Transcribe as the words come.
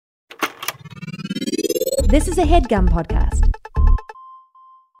This is a HeadGum podcast.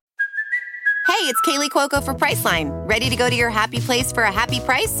 Hey, it's Kaylee Cuoco for Priceline. Ready to go to your happy place for a happy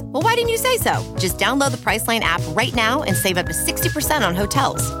price? Well, why didn't you say so? Just download the Priceline app right now and save up to 60% on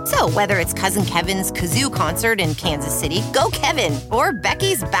hotels. So whether it's Cousin Kevin's Kazoo Concert in Kansas City, go Kevin, or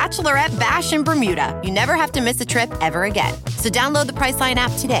Becky's Bachelorette Bash in Bermuda, you never have to miss a trip ever again. So download the Priceline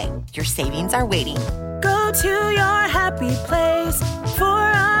app today. Your savings are waiting. Go to your happy place for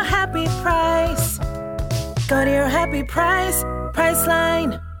a happy price. Go to your happy price,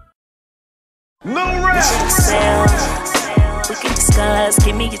 Priceline. No rap. We can discuss,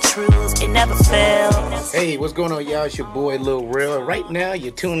 give me your truths, it never fails. Hey, what's going on, y'all? It's your boy, Lil Real. Right now,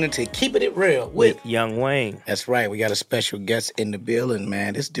 you're tuning into Keeping It Real with Young Wayne. That's right. We got a special guest in the building,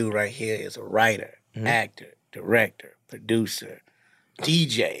 man. This dude right here is a writer, actor, director, producer,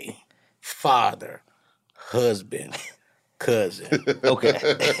 DJ, father, husband, cousin. Okay.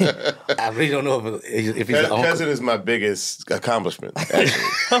 I really don't know if he's an uncle. Cousin is my biggest accomplishment, actually.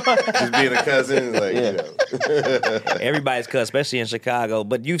 Just being a cousin, like, you know. Everybody's cousin, especially in Chicago.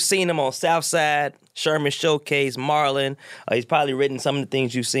 But you've seen him on Southside, Sherman Showcase, Marlin. He's probably written some of the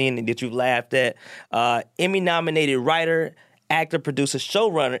things you've seen and that you've laughed at. Emmy-nominated writer, actor, producer,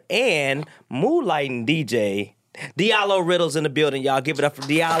 showrunner, and moonlighting DJ. Diallo Riddle's in the building, y'all. Give it up for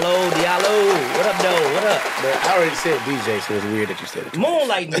Diallo. Diallo. What up, though? What up? But I already said DJ, so it's weird that you said it.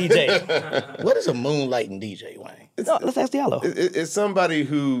 Moonlighting DJ. What is a moonlighting DJ, Wayne? No, let's ask Diallo. It's somebody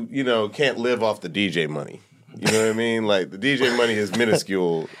who, you know, can't live off the DJ money. You know what I mean? Like, the DJ money is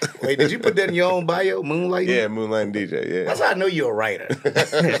minuscule. Wait, did you put that in your own bio, moonlighting? Yeah, moonlighting DJ, yeah. That's how I know you're a writer.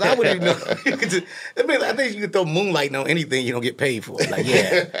 Because I wouldn't even know. I think you could throw moonlighting on anything you don't get paid for. Like,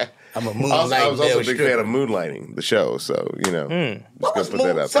 yeah, I'm a moonlighting. I was also a big stripper. fan of Moonlighting, the show, so, you know, just gonna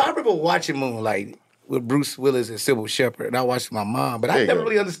put that out So there. I remember watching Moonlight with Bruce Willis and Sybil Shepherd, and I watched with my mom, but I There you never go.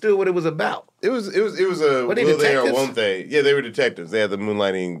 really understood what it was about. It was a Were they will they or detectives? won't they? Yeah, they were detectives. They had the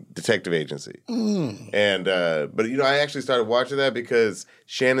Moonlighting Detective Agency. And but you know, I actually started watching that because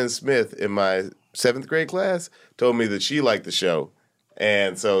Shannon Smith in my 7th grade class told me that she liked the show,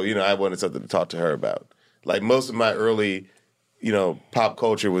 and so you know, I wanted something to talk to her about. Like most of my early, you know, pop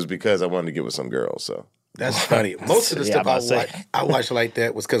culture was because I wanted to get with some girls. So That's funny. Most of the Yeah, stuff I watched like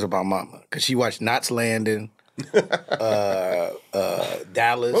that was because of my mama, because she watched Knots Landing,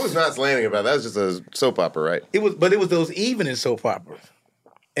 Dallas. what was Knots Landing about? That was just a soap opera, right? It was those evening soap operas,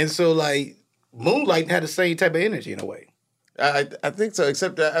 and so like Moonlight had the same type of energy in a way. I think so,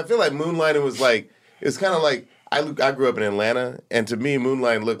 except that I feel like Moonlighting was like, it's kind of like, I grew up in Atlanta, and to me,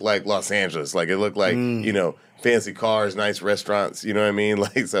 Moonlighting looked like Los Angeles. Like, it looked like, you know, fancy cars, nice restaurants, you know what I mean?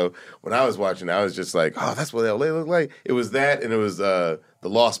 Like, so when I was watching, I was just like, oh, that's what LA looked like. It was that, and it was The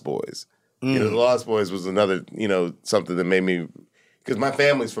Lost Boys. You know, The Lost Boys was another, you know, something that made me, because my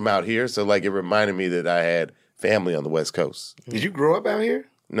family's from out here, so like it reminded me that I had family on the West Coast. Did you grow up out here?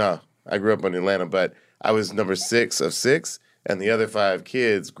 No, I grew up in Atlanta, but I was number 6 of 6, and the other 5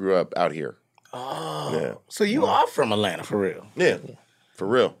 kids grew up out here. Oh, Yeah. so you are from Atlanta for real? Yeah, for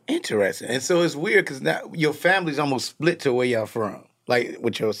real. Interesting. And so it's weird because now your family's almost split to where y'all from, like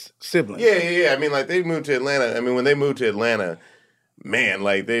with your siblings. Yeah. I mean, like they moved to Atlanta. I mean, when they moved to Atlanta, man,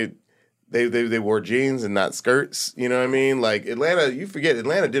 like they wore jeans and not skirts. You know what I mean? Like Atlanta, you forget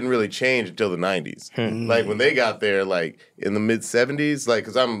Atlanta didn't really change until the 90s. Like when they got there, like in the mid 70s, like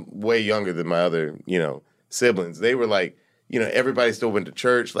because I'm way younger than my other, you know, siblings. They were like, you know, everybody still went to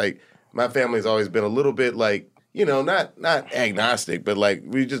church. Like my family's always been a little bit like, you know, not agnostic, but like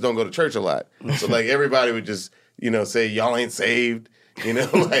we just don't go to church a lot. So like everybody would just, you know, say y'all ain't saved. You know,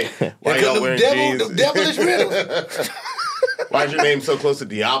 like why y'all wearing jeans? The devilish riddles. Why is your name so close to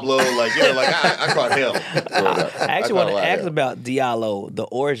Diablo? Like, you know, like I caught hell. I actually want to ask about Diallo, the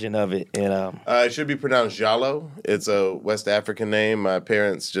origin of it. And it should be pronounced Diallo. It's a West African name. My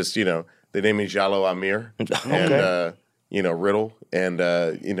parents just, you know, they named me Diallo Amir. And, you know, Riddle. And,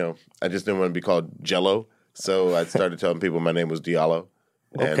 you know, I just didn't want to be called Jello. So I started telling people my name was Diallo.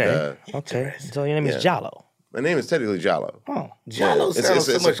 okay. So your name is Diallo. My name is technically Diallo. Oh. Jalo sounds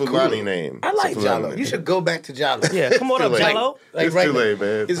so it's much a Fulani cooler. name. I like It's a Fulani Jalo. name. You should go back to Jalo. Yeah, come on up, Too late. Diallo. Like It's right too now. late,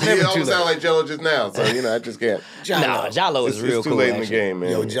 man. It's You never too almost late. sound like Jello just now, so you know I just can't. Jalo. Nah, Diallo is It's real too cool. late in the actually. game,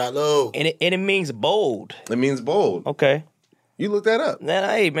 man. Yo, Jalo. And it means bold. It means bold. Okay. You look that up. Then,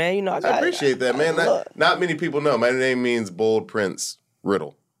 hey, man, you know, I appreciate that, man. Not many people know. My name means Bold Prince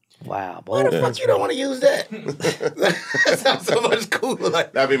Riddle. Wow, Why bold. the fuck you don't want to use that? That sounds so much cooler.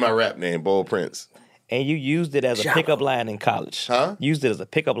 Like, That'd be my rap name, Bold Prince. And you used it as a Jalo. pickup line in college. Huh? Used it as a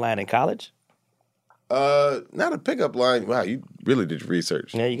pickup line in college? Not a pickup line. Wow, you really did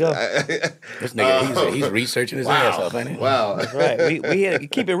research. There you go. This nigga, he's researching his ass off, ain't he? Wow. That's right. We here to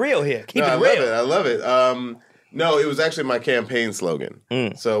keep it real here. Keep No, it real. I love it. No, it was actually my campaign slogan.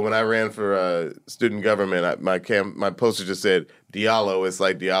 So when I ran for student government, my poster just said, Diallo, it's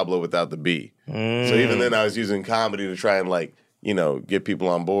like Diablo without the B. So even then I was using comedy to try and like, get people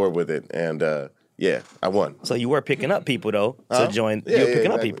on board with it. And yeah, I won. So you were picking up people though to join. You were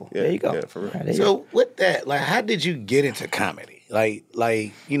picking up people. Yeah, there you go. Yeah, for real. Right, So with that, like, how did you get into comedy? Like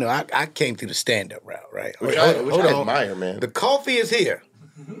I came through the stand-up route, right? Which I admire, man. The coffee is here.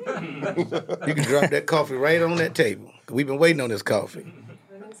 You can drop that coffee right on that table. We've been waiting on this coffee.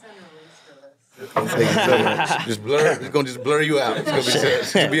 Just blur. It's gonna just blur you out.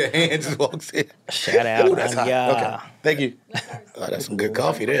 It's gonna be a hand just walks in. Shout out. Ooh, that's hot. Okay, Thank you. oh, that's some good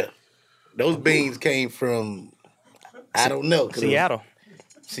coffee there. Those beans came from I don't know.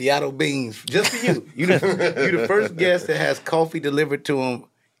 Seattle beans, just for you. You the first guest that has coffee delivered to him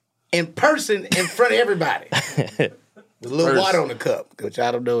in person in front of everybody. With a little water on the cup, which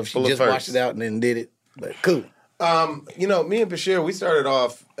I don't know if she just washed it out and then did it, but cool. Me and Bashir, we started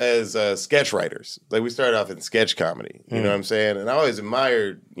off as sketch writers. Like we started off in sketch comedy. You know what I'm saying? And I always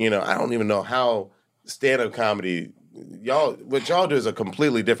admired. I don't even know how stand-up comedy. What y'all do is a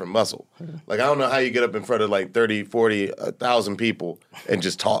completely different muscle. Like I don't know how you get up in front of like 30, 40, 1,000 people and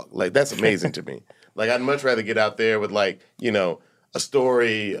just talk. Like that's amazing to me. Like I'd much rather get out there with like a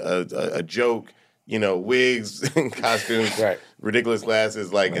story, a joke. Wigs, costumes, right. ridiculous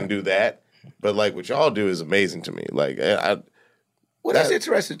glasses, and do that. But what y'all do is amazing to me. That's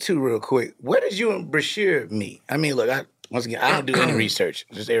interesting too. Real quick, where did you and Bashir meet? I mean, look, once again, I don't do any research.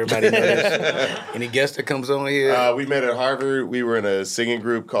 Just everybody knows. Any guest that comes on here, we met at Harvard. We were in a singing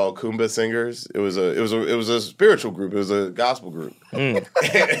group called Kumbah Singers. It was a spiritual group. It was a gospel group. And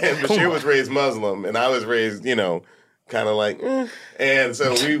Bashir was raised Muslim, and I was raised, kind of and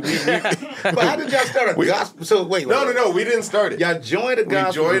so we But how did y'all start a gospel? So wait. No, we didn't start it. Y'all joined a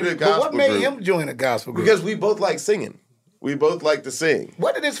gospel group. We joined a gospel But what made group. him join a gospel group? Because we both like singing. We both like to sing.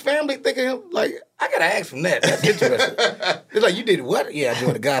 What did his family think of him? I gotta ask him that. That's interesting. It's like, you did what? Yeah, I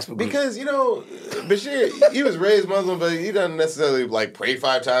joined a gospel group. Because, Bashir, he was raised Muslim, but he doesn't necessarily pray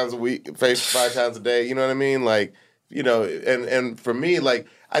 5 times a week, pray 5 times a day. You know what I mean? And for me,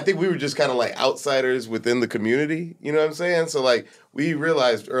 I think we were just kind of outsiders within the community. You know what I'm saying? So we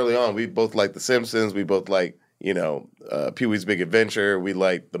realized early on we both liked The Simpsons. We both liked Pee-wee's Big Adventure. We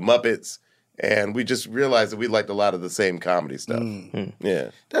liked The Muppets, and we just realized that we liked a lot of the same comedy stuff. Yeah,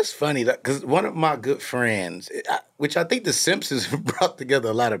 that's funny because one of my good friends, which I think The Simpsons brought together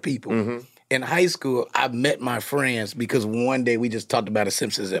a lot of people. Mm-hmm. In high school, I met my friends because one day we just talked about a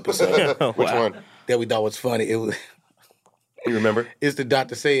Simpsons episode. Which one? That we thought was funny. It was. You remember? It's the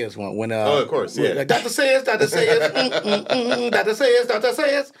Dr. Sayers one. When of course, yeah. Dr. Sayers, Dr. Sayers, Dr. Sayers, Dr.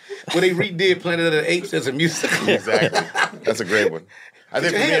 Sayers. When they redid Planet of the Apes as a musical. Exactly. That's a great one.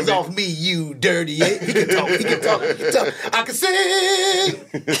 Get your hands off me, you dirty ape. He can talk. I can sing.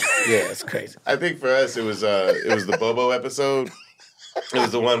 Yeah, it's crazy. I think for us, it was the Bobo episode. It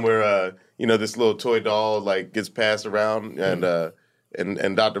was the one where this little toy doll gets passed around and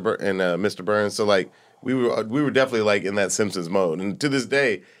Dr. and Mr. Burns. So we were definitely in that Simpsons mode. And to this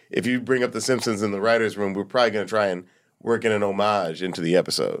day, if you bring up the Simpsons in the writers' room, we're probably going to try and work in an homage into the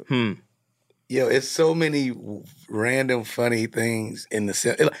episode. Yo, it's so many random funny things in the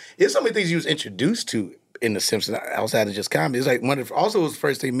Simpsons. It's so many things you was introduced to in the Simpsons outside of just comedy. It's also was the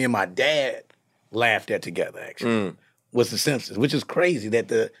first thing me and my dad laughed at together. Actually, was the Simpsons, which is crazy that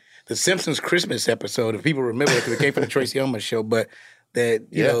the Simpsons Christmas episode. If people remember it, because it came from the Tracy Ullman show, but.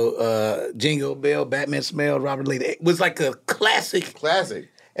 That, Jingle Bell, Batman Smell, Robert Lee. It was like a classic. Classic.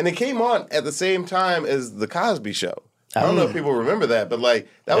 And it came on at the same time as The Cosby Show. I don't know if people remember that, but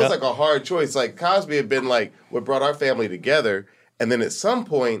that was a hard choice. Cosby had been what brought our family together. And then at some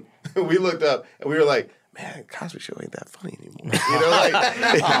point, we looked up and we were like, man, Cosby Show ain't that funny anymore.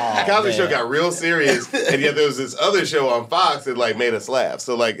 Cosby Show got real serious, and yet there was this other show on Fox that made us laugh.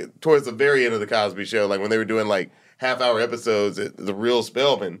 So towards the very end of the Cosby Show, when they were doing half-hour episodes, The Real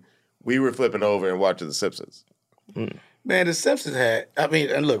Spellman, we were flipping over and watching The Simpsons. Man, The Simpsons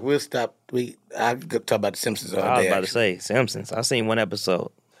and look, we'll stop. I could talk about The Simpsons all day. I was about to say, Simpsons. I seen one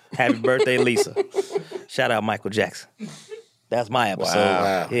episode. Happy birthday, Lisa. Shout out Michael Jackson. That's my episode.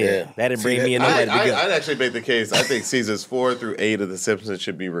 Wow. Yeah. That didn't bring me in nobody to go. I'd actually make the case. I think seasons 4 through 8 of The Simpsons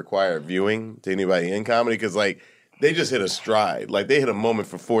should be required viewing to anybody in comedy because, they just hit a stride. They hit a moment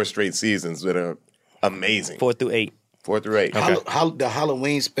for 4 straight seasons that are amazing. 4 through 8. 4 through 8. Okay. The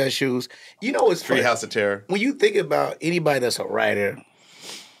Halloween specials. It's Free House of Terror. When you think about anybody that's a writer,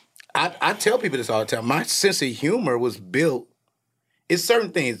 I tell people this all the time. My sense of humor was built. It's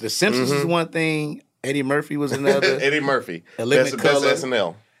certain things. The Simpsons is one thing. Eddie Murphy was another. Eddie Murphy. Best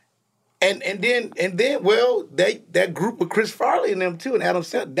SNL. And then, well, that group with Chris Farley and them too, and Adam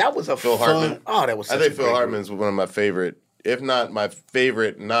Sandler, that was a Phil fun. Hartman. Oh, that was. Such I think a Phil great Hartman's one of my favorite, if not my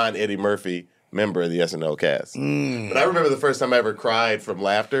favorite, non-Eddie Murphy member of the SNL cast. But I remember the first time I ever cried from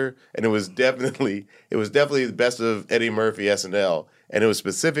laughter, and it was definitely the best of Eddie Murphy SNL, and it was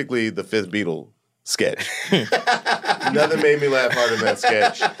specifically the Fifth Beatle sketch. Nothing made me laugh harder than that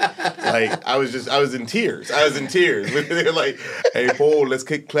sketch. Like I was in tears. They're like, "Hey Paul, let's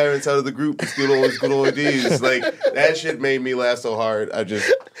kick Clarence out of the group. It's good old days." Like that shit made me laugh so hard. Those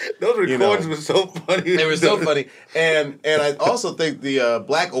recordings were so funny. They were so funny. And I also think the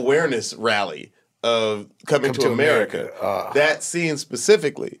Black Awareness rally of Coming to America. That scene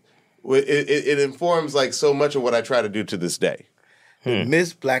specifically, it informs like so much of what I try to do to this day.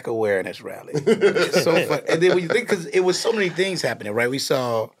 Miss Black Awareness rally. It's so fun. And then when you think, because it was so many things happening, right? We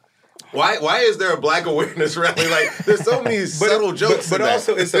saw. Why is there a Black Awareness rally? Like, there's so many subtle jokes. But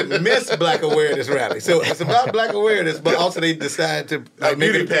also, it's a Miss Black Awareness rally. So it's about Black Awareness, but also they decide to like,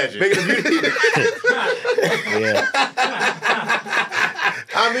 make it a pageant. Make it a beauty pageant. Yeah.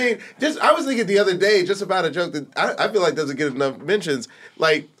 I mean, I was thinking the other day just about a joke that I feel like doesn't get enough mentions.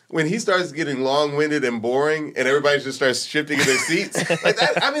 Like, when he starts getting long-winded and boring and everybody just starts shifting in their seats, like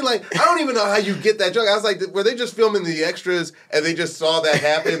that, I mean, like, I don't even know how you get that joke. I was like, were they just filming the extras and they just saw that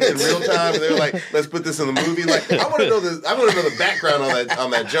happen in real time and they were like, let's put this in the movie? Like, I want to know the background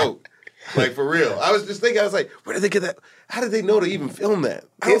on that joke. Like, for real. I was just thinking, I was like, where did they get that? How did they know to even film that?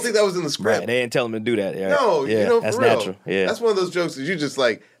 I don't think that was in the script. Right, they didn't tell them to do that. Yeah. No, yeah, for that's real. natural. Yeah. That's one of those jokes that you just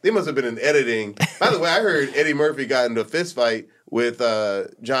like, they must have been in editing. By the way, I heard Eddie Murphy got into a fist fight with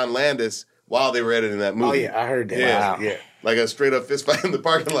John Landis while they were editing that movie. Oh, yeah, I heard that. Yeah. Wow. Yeah. Like a straight up fist fight in the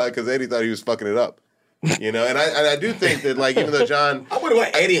parking lot because Eddie thought he was fucking it up. You know, and I do think that, like, even though John... I wonder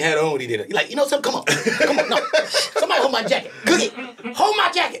what Eddie had on when he did it. He's like, you know something? Come on, no. Somebody hold my jacket. Cookie, hold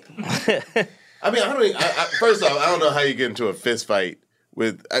my jacket. I mean, first off, I don't know how you get into a fist fight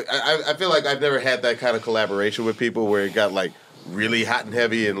with... I feel like I've never had that kind of collaboration with people where it got, like, really hot and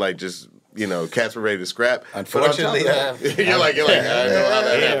heavy and, like, just... You know, cats were ready to scrap. Unfortunately, you're like, I know how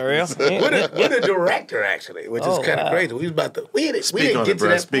that happens. Real? We're the director, actually, which is kind of crazy. We was about to, we didn't get to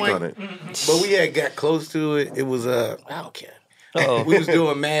that Speak point, on it. but we had got close to it. It was I don't care. Uh-oh. We was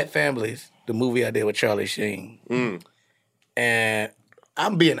doing Mad Families, the movie I did with Charlie Sheen, and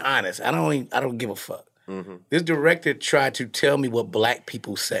I'm being honest. I don't give a fuck. This director tried to tell me what black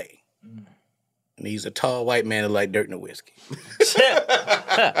people say. And he's a tall white man that like dirt and whiskey.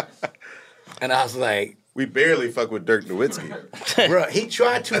 And I was like... We barely fuck with Dirk Nowitzki. Bro, he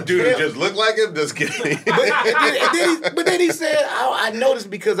tried to... A dude that just looked like him? Just kidding. But then he said, I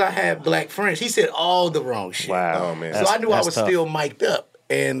noticed because I have black friends. He said all the wrong shit. Wow. Oh, man. So I knew I was tough. still mic'd up.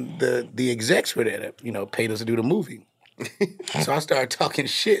 And the execs were there that, paid us to do the movie. So I started talking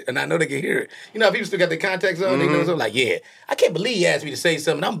shit, and I know they can hear it. You know, if people still got their contacts on, they know something like, yeah, I can't believe he asked me to say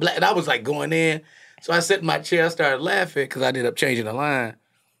something. I'm black. And I was like going in. So I sat in my chair, I started laughing because I ended up changing the line.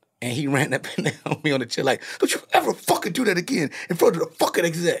 And he ran up and down me on the chair like, don't you ever fucking do that again in front of the fucking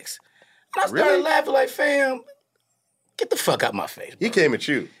execs. And I started laughing like, fam, get the fuck out my face, bro. He came at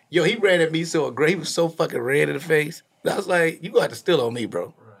you. Yo, he ran at me so aggressive. He was so fucking red in the face. I was like, you got to steal on me,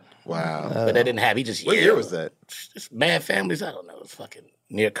 bro. Wow. But that didn't happen. He just What year was that? Just Mad Families. I don't know. It was fucking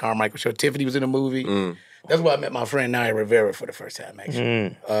near Carmichael Show. Tiffany was in the movie. That's where I met my friend Naya Rivera for the first time,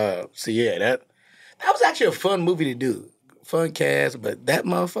 actually. So yeah, that was actually a fun movie to do. Fun cast, but that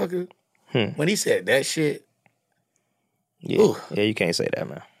motherfucker, when he said that shit, Yeah, you can't say that,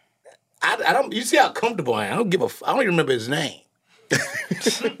 man. I don't. You see how comfortable I am. I don't even remember his name.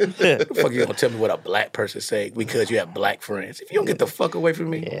 The fuck you gonna tell me what a black person say because you have black friends? If you don't get the fuck away from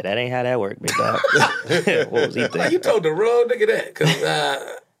me, Yeah, that ain't how that worked, big dog. What was he like thinking? you told the wrong nigga that because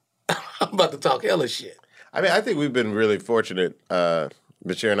I'm about to talk hella shit. I mean, I think we've been really fortunate,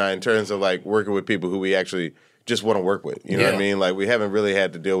 Bashir and I, in terms of like working with people who we actually just want to work with. You know what I mean? Like we haven't really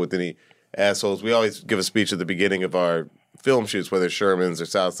had to deal with any assholes. We always give a speech at the beginning of our film shoots, whether it's Sherman's or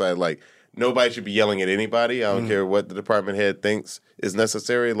Southside, like nobody should be yelling at anybody. I don't care what the department head thinks is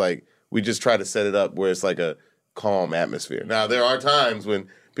necessary. Like we just try to set it up where it's like a calm atmosphere. Now, there are times when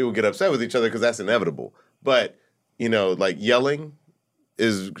people get upset with each other because that's inevitable. But, like yelling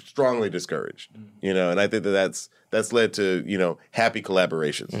is strongly discouraged, and I think that's led to, happy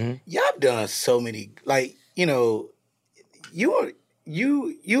collaborations. Y'all done so many, like, you and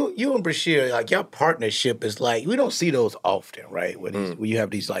Bashir, like, your partnership is like, we don't see those often, right? When you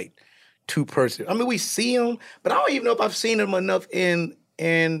have these, like, two-person, I mean, we see them, but I don't even know if I've seen them enough in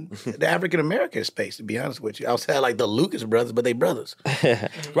in the African American space. To be honest with you, outside like the Lucas brothers, but they brothers.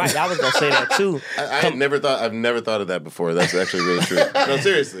 Right, I was gonna say that too. I've never thought of that before. That's actually really true. No,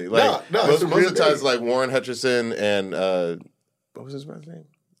 seriously. Like most of the times, like Warren Hutcherson and what was his brother's name?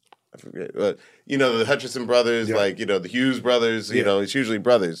 I forget. You know, the Hutcherson brothers, like, you know, the Hughes brothers, you know, it's usually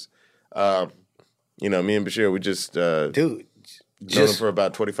brothers. You know, me and Bashir, we just known them for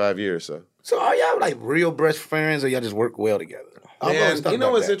about 25 years. So are y'all like real best friends, or y'all just work well together? Man, you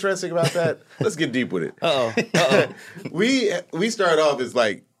know what's interesting about that? Let's get deep with it. We started off as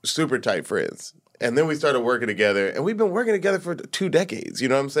like super tight friends. And then we started working together, and we've been working together for 2 decades. You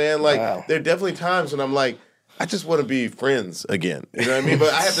know what I'm saying? Like, there are definitely times when I'm like, I just want to be friends again. You know what I mean?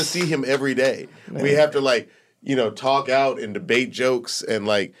 But I have to see him every day. Man. We have to, like, you know, talk out and debate jokes. And,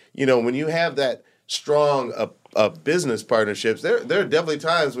 like, you know, when you have that strong business partnerships, there are definitely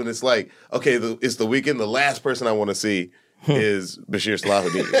times when it's like, okay, it's the weekend. The last person I want to see is Bashir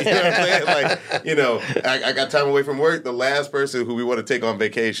Salahuddin. You know what I'm saying? Like, you know, I got time away from work. The last person who we want to take on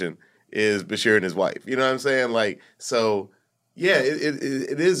vacation is Bashir and his wife. You know what I'm saying? Like, so, yeah,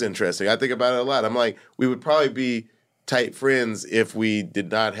 it is interesting. I think about it a lot. I'm like, we would probably be tight friends if we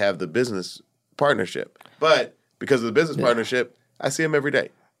did not have the business partnership. But because of the business partnership, I see him every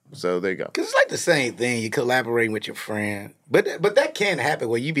day. So there you go. Because it's like the same thing. You're collaborating with your friend. But that can happen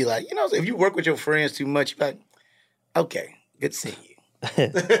where you be like, you know, if you work with your friends too much, you're like, okay, good seeing you. You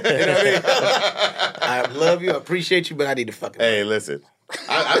know what I mean? I love you, I appreciate you, but I need to fucking Hey, listen.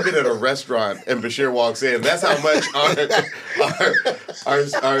 I've been at a restaurant and Bashir walks in. That's how much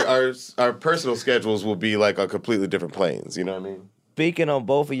our personal schedules will be like on completely different planes. You know what I mean? Speaking on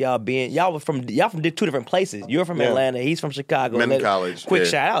both of y'all y'all from 2 different places. You're from Atlanta. He's from Chicago. Men in college. Quick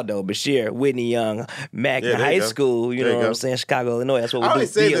shout out though, Bashir, Whitney Young, Magna High School. You know what I'm saying? Chicago, Illinois. That's what we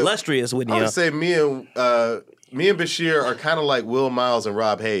do. The illustrious Whitney Young. I would say me and Bashir are kind of like Will Miles and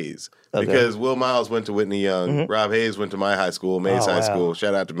Rob Hayes. Okay. Because Will Miles went to Whitney Young, Rob Hayes went to my high school, Mays High School.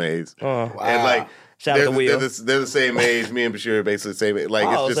 Shout out to Mays. And like, shout out to Will. They're the same age. Me and Bashir are basically the same age. Like,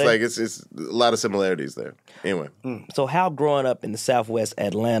 it's just like it's a lot of similarities there. Anyway. So how growing up in the Southwest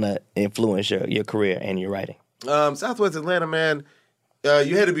Atlanta influenced your career and your writing? Southwest Atlanta, man,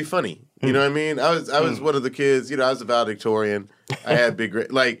 you had to be funny. You know what I mean? I was one of the kids. You know, I was a valedictorian. I had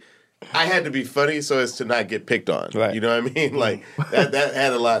I had to be funny so as to not get picked on. Right. You know what I mean? Like, that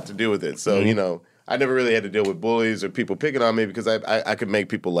had a lot to do with it. So, you know, I never really had to deal with bullies or people picking on me because I could make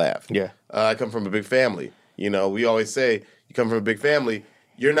people laugh. Yeah. I come from a big family. You know, we always say, you come from a big family,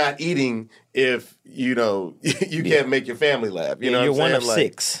 you're not eating if, you know, you can't make your family laugh. You know you're what I'm saying? One of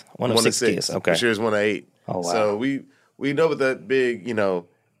six. One of six kids. Okay. Bashir's one of 8. Oh, wow. So we know what that big, you know,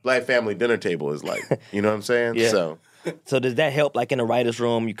 black family dinner table is like. You know what I'm saying? Yeah. So does that help? Like in the writer's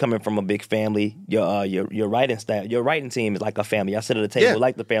room, you coming from a big family, your writing style, your writing team is like a family. I sit at a table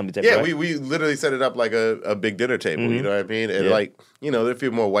like the family table. Yeah, right? we literally set it up like a big dinner table. You know what I mean? And like, you know, there are a few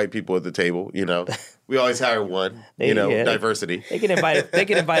more white people at the table. You know, we always hire one. Diversity. They get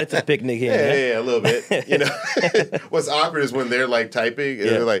invited to the picnic here. Yeah, a little bit. You know, what's awkward is when they're like typing and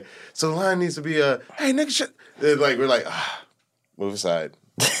they're like, so the line needs to be hey nigga, like we're like, move aside.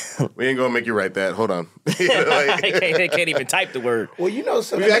 We ain't gonna make you write that. Hold on. You know, like, they can't even type the word. Well, you know,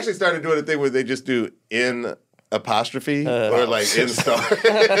 so we actually started doing a thing where they just do in apostrophe or like in star,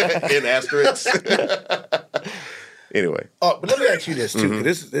 in asterisks. Anyway. Oh, but let me ask you this too.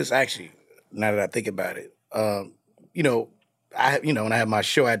 This actually, now that I think about it, you know, when I had my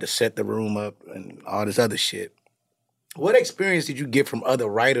show, I had to set the room up and all this other shit. What experience did you get from other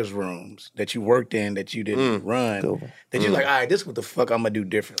writers' rooms that you worked in that you didn't run? Cool. That you're like, all right, this is what the fuck I'm gonna do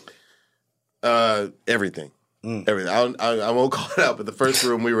differently? Everything. Everything. I won't call it out, but the first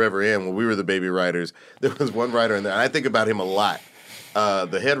room we were ever in, when we were the baby writers, there was one writer in there, and I think about him a lot.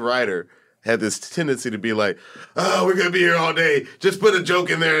 The head writer had this tendency to be like, oh, we're going to be here all day. Just put a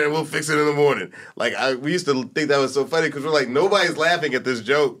joke in there and we'll fix it in the morning. Like, we used to think that was so funny because we're like, nobody's laughing at this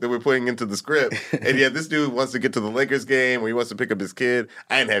joke that we're putting into the script. And yet this dude wants to get to the Lakers game or he wants to pick up his kid.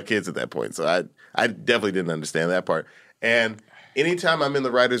 I didn't have kids at that point, so I definitely didn't understand that part. And anytime I'm in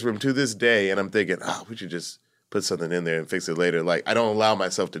the writer's room to this day and I'm thinking, we should just put something in there and fix it later, like, I don't allow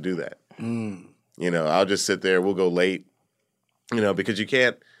myself to do that. You know, I'll just sit there. We'll go late, you know, because you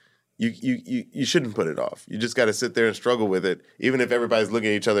can't. You shouldn't put it off. You just got to sit there and struggle with it, even if everybody's looking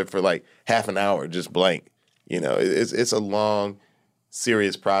at each other for like half an hour, just blank. You know, it's a long,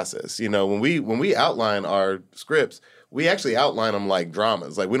 serious process. You know, when we outline our scripts, we actually outline them like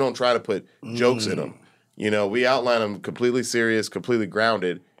dramas. Like we don't try to put jokes in them. You know, we outline them completely serious, completely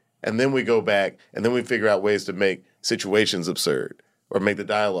grounded, and then we go back and then we figure out ways to make situations absurd. or make the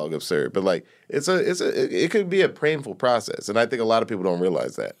dialogue absurd. But like, it could be a painful process, and I think a lot of people don't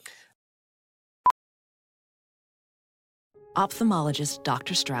realize that. Ophthalmologist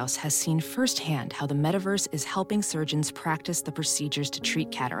Dr. Strauss has seen firsthand how the metaverse is helping surgeons practice the procedures to treat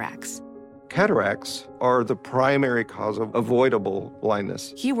cataracts. Cataracts are the primary cause of avoidable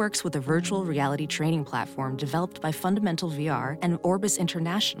blindness. He works with a virtual reality training platform developed by Fundamental VR and Orbis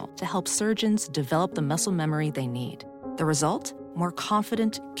International to help surgeons develop the muscle memory they need. The result? More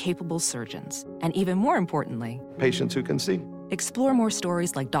confident, capable surgeons. And even more importantly, Patients who can see. explore more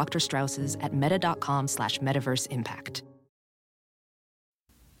stories like Dr. Strauss's at meta.com/metaverseimpact.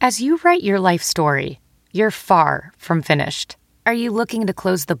 As you write your life story, you're far from finished. Are you looking to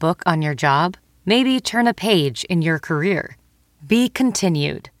close the book on your job? Maybe turn a page in your career? Be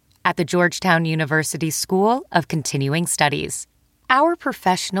continued at the Georgetown University School of Continuing Studies. Our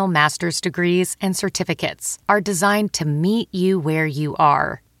professional master's degrees and certificates are designed to meet you where you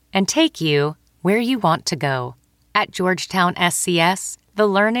are and take you where you want to go. At Georgetown SCS, the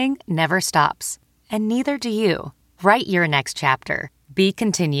learning never stops, and neither do you. Write your next chapter. Be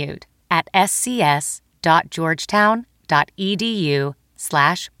continued at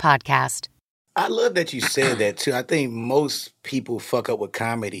scs.georgetown.edu/podcast. I love that you said that too. I think most people fuck up with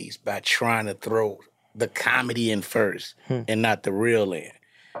comedies by trying to throw the comedy in first and not the real in.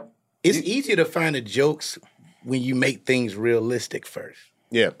 It's easier to find the jokes when you make things realistic first.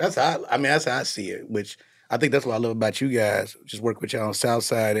 Yeah. That's how I see it, which I think that's what I love about you guys. Just work with y'all on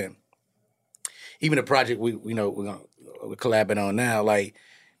Southside, and even the project we're collabing on now. Like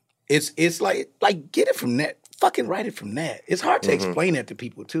it's like get it from that. Fucking write it from that. It's hard to explain that to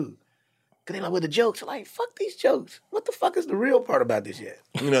people too. Cause they like with the jokes, like fuck these jokes. What the fuck is the real part about this yet?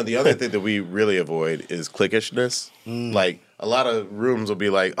 The other thing that we really avoid is cliquishness. Like a lot of rooms will be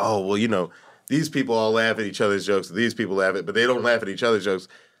like, oh well, these people all laugh at each other's jokes. These people laugh at, but they don't laugh at each other's jokes.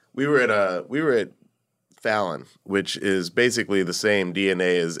 We were at Fallon, which is basically the same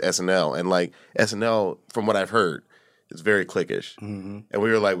DNA as SNL, and like SNL, from what I've heard, is very cliquish. And we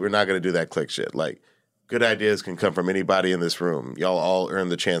were like, we're not going to do that clique shit. Like, good ideas can come from anybody in this room. Y'all all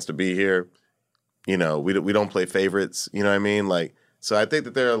earned the chance to be here. We don't play favorites. You know what I mean? Like, so I think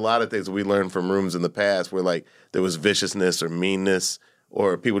that there are a lot of things that we learned from rooms in the past where like there was viciousness or meanness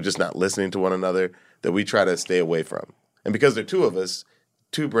or people just not listening to one another that we try to stay away from. And because there are two of us,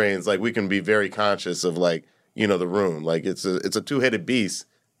 two brains, like we can be very conscious of like, the room. Like it's a two-headed beast,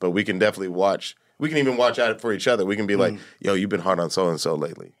 but we can definitely watch. We can even watch out for each other. We can be like, yo, you've been hard on so-and-so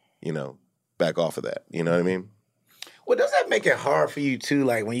lately. Back off of that. You know what I mean? Well, does that make it hard for you too?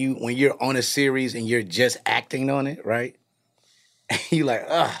 Like when you're on a series and you're just acting on it, right? You like,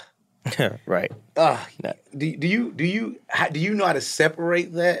 Right. Do you know how to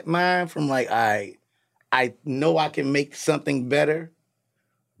separate that mind from like I know I can make something better,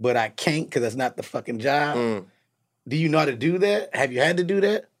 but I can't because that's not the fucking job. Do you know how to do that? Have you had to do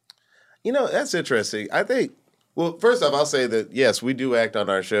that? That's interesting. I think. Well, first off, I'll say that yes, we do act on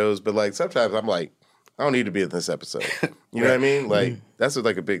our shows, but like sometimes I'm like, I don't need to be in this episode. You know what I mean? Like that's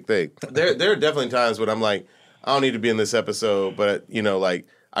like a big thing. There are definitely times when I'm like, I don't need to be in this episode, but like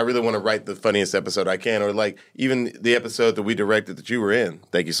I really want to write the funniest episode I can, or like even the episode that we directed that you were in.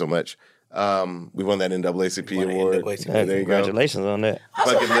 Thank you so much. We won that NAACP award. There you Congratulations on that.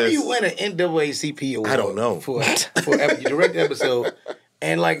 So how do you win an NAACP award? I don't know. For you direct the episode,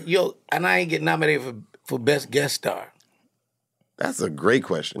 and like and I ain't get nominated for best guest star. That's a great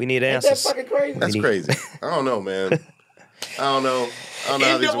question. We need Ain't answers. that fucking crazy? That's crazy. I don't know, man. I don't know how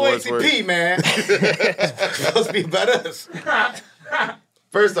these awards work. NAACP, man. It's supposed to be about us.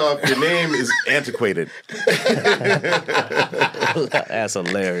 First off, your name is antiquated. That's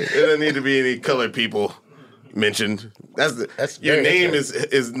hilarious. There doesn't need to be any colored people mentioned. That's your name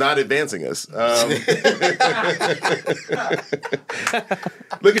is not advancing us.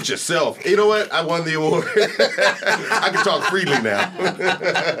 Look at yourself. You know what? I won the award. I can talk freely now.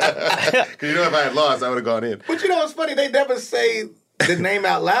 Because if I had lost, I would have gone in. But what's funny? They never say the name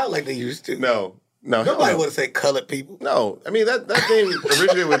out loud like they used to. No. Nobody would have said colored people. No. I mean, that name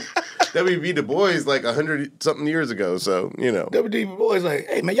originated with W.B. Du Bois like 100-something years ago, so, W.B. Du Bois like,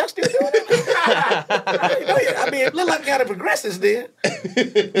 hey, man, y'all still doing it? I mean, it looked like kind of progressives then.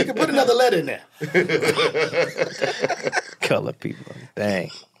 You can put another letter in there. Color people.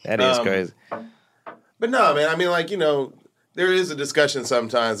 Dang. That is crazy. But no, man, I mean, like, there is a discussion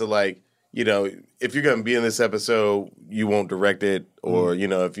sometimes of like, if you're going to be in this episode, you won't direct it, or,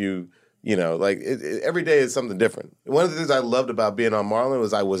 if you... every day is something different. One of the things I loved about being on Marlon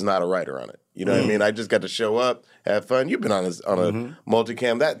was I was not a writer on it. You know what I mean? I just got to show up, have fun. You've been on a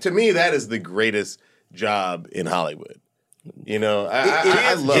multicam. That to me, that is the greatest job in Hollywood. You know,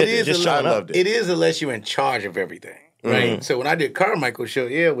 I loved it. I loved it. It is unless you're in charge of everything, right? Mm-hmm. So when I did Carmichael's show,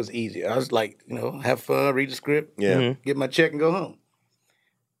 yeah, it was easy. I was like, have fun, read the script, get my check, and go home.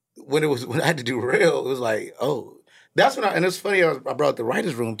 When I had to do Riddle, it was like, oh, that's when and it's funny. I brought the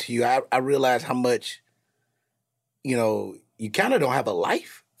writers' room to you. I realized how much, you kind of don't have a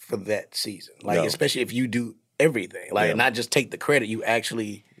life for that season, especially if you do everything, not just take the credit, you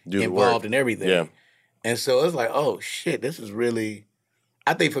actually involved in everything. Yeah. And so it's like, oh shit, this is really.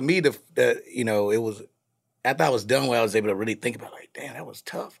 I think for me, it was after I was done, where I was able to really think about, like, damn, that was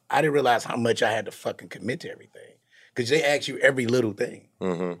tough. I didn't realize how much I had to fucking commit to everything because they ask you every little thing.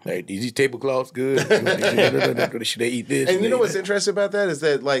 Mm-hmm. Like, is these tablecloths good? Should they eat this? And you know what's interesting about that is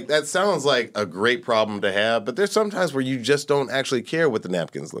that, like, that sounds like a great problem to have, but there's sometimes where you just don't actually care what the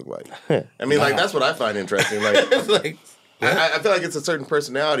napkins look like. I mean, like, that's what I find interesting. Like, it's like. I feel like it's a certain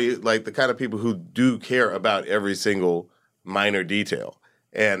personality, like the kind of people who do care about every single minor detail.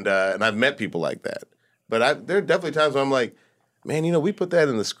 And I've met people like that. But there are definitely times when I'm like, man, we put that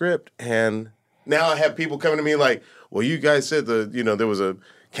in the script. And now I have people coming to me like, well, you guys said there was a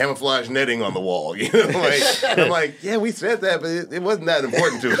camouflage netting on the wall. I'm like, yeah, we said that, but it wasn't that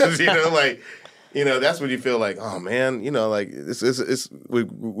important to us. That's when you feel like, oh man, it's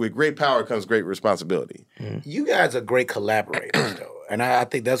with great power comes great responsibility. You guys are great collaborators, though, and I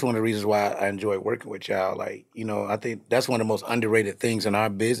think that's one of the reasons why I enjoy working with y'all. Like, I think that's one of the most underrated things in our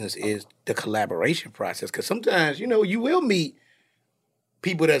business is the collaboration process. Because sometimes, you will meet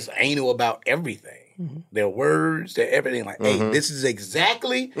people that's anal about everything. Mm-hmm. Their words, their everything. Like, hey, this is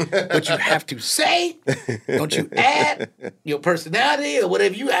exactly what you have to say. Don't you add your personality or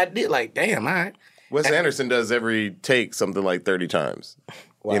whatever you add. Like, damn, all right. Wes Anderson does every take something like 30 times.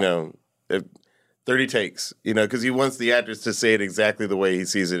 Wow. 30 takes, because he wants the actors to say it exactly the way he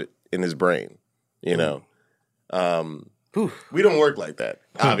sees it in his brain, We don't work like that,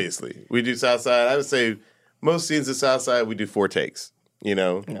 obviously. We do Southside. I would say most scenes of Southside, we do 4 takes,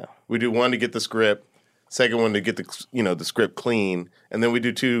 Yeah. We do 1 to get the script, second one to get the script clean, and then we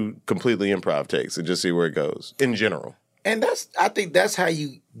do 2 completely improv takes and just see where it goes in general. And I think that's how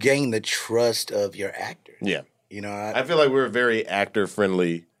you gain the trust of your actors. Yeah. I feel like we're a very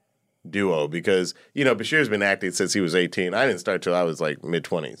actor-friendly duo because, Bashir's been acting since he was 18. I didn't start till I was like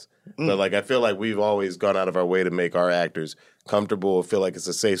mid-20s. But I feel like we've always gone out of our way to make our actors comfortable, feel like it's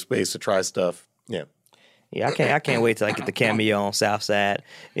a safe space to try stuff. Yeah. Yeah, I can't wait till I get the cameo on Southside.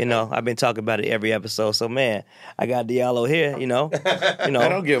 I've been talking about it every episode. So man, I got Diallo here. I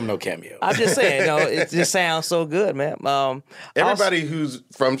don't give him no cameo. I'm just saying, it just sounds so good, man. Everybody who's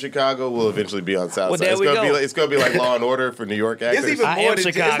from Chicago will eventually be on Southside. Well, there we go. It's gonna be like Law and Order for New York actors. It's even more than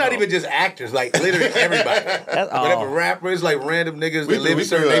it's not even just actors. Like literally everybody. Whatever rappers, like random niggas that live in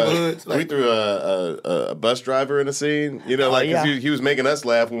certain neighborhoods. We threw a bus driver in a scene. Because he was making us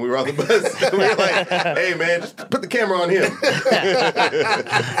laugh when we were on the bus. We were like, hey man, just put the camera on him.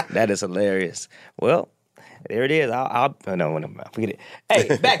 That is hilarious. Well, there it is. I'll forget it.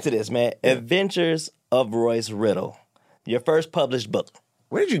 Hey, back to this, man. Adventures of Royce Riddle, your first published book.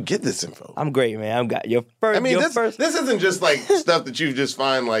 Where did you get this info? I'm great, man. I've got your first. This isn't just like stuff that you just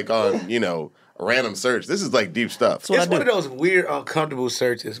find like on a random search. This is like deep stuff. It's one of those weird, uncomfortable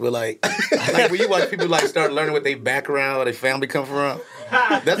searches where like when you watch people like start learning what their background or their family come from.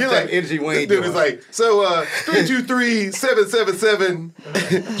 That's the type of energy Wayne dude is like, so 323-777.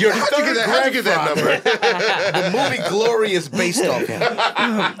 How'd you get that number? The movie Glory is based off him.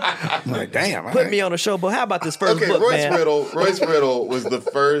 I'm like, damn. Put me on a show, but how about this first book, man? Royce Riddle was the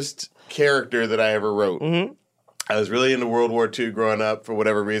first character that I ever wrote. Mm-hmm. I was really into World War II growing up for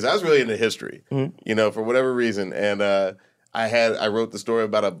whatever reason. I was really into history, for whatever reason. And I wrote the story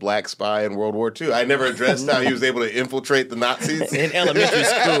about a black spy in World War II. I never addressed how he was able to infiltrate the Nazis in elementary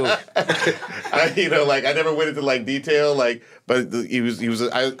school. I never went into like detail, but he was.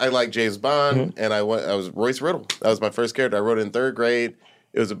 I like James Bond, and I was Royce Riddle. That was my first character. I wrote it in 3rd grade.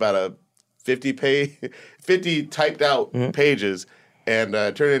 It was about a 50 typed out pages. And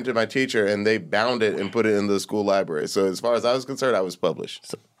turned it into my teacher, and they bound it and put it in the school library. So as far as I was concerned, I was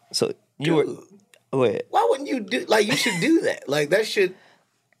published. So you were. Wait. Why wouldn't you do? Like you should do that. Like that should.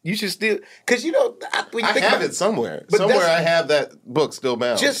 You should still because when you think have it somewhere. Somewhere I have that book still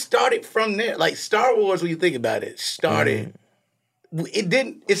bound. Just start it from there. Like Star Wars, when you think about it, started. It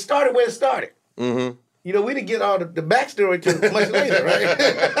didn't. It started where it started. Mm-hmm. We didn't get all the backstory till much later,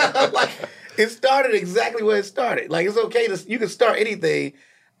 right? It started exactly where it started. Like, it's okay you can start anything.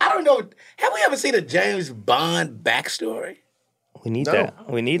 I don't know. Have we ever seen a James Bond backstory? We need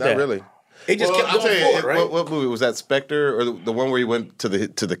that. We need that. Not really. It just kept going forward, right? What movie was that? Spectre or the one where he went to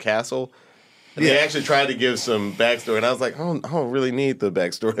the castle? They actually tried to give some backstory, and I was like, I don't really need the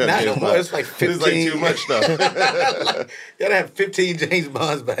backstory. Not no more. It's like 15. It's like too much stuff. You gotta have 15 James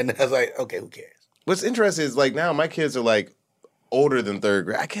Bonds by now. I was like, okay, who cares? What's interesting is like now my kids are like older than third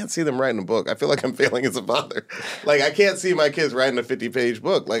grade. I can't see them writing a book. I feel like I'm failing as a father. Like I can't see my kids writing a 50-page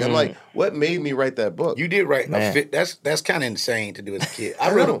book. Like I'm like, what made me write that book? You did write. That's kind of insane to do as a kid.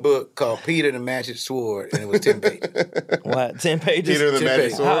 I read a book called Peter and the Magic Sword, and it was 10 pages. What? 10 pages? Peter and the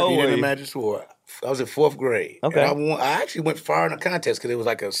Magic Sword? How old Peter were and the you? Magic Sword. I was in 4th grade. Okay. And I actually went far in a contest because it was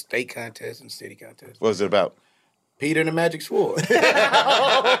like a state contest and city contest. What was it about? Peter and the Magic Sword.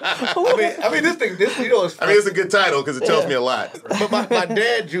 I mean, this you know, it's it's a good title because it tells me a lot. But my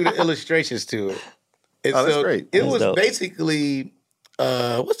dad drew the illustrations to it. And that's great. It That's was dope. basically,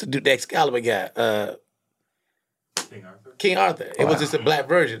 what's the dude, the Excalibur guy? King Arthur. It was just a black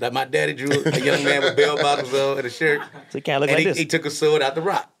version. Like my daddy drew a young man with bell bottoms on and a shirt. So it kind of look And like this. he took a sword out the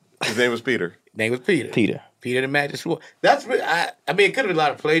rock. His name was Peter. Name was Peter. Peter. Peter the Magic Sword. That's really, I mean, it could have been a lot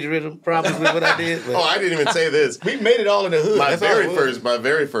of plagiarism problems with what I did. But I didn't even say this. we made it all in the hood. My That's all it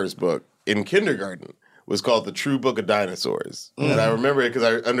very was. first book in kindergarten was called The True Book of Dinosaurs. And I remember it because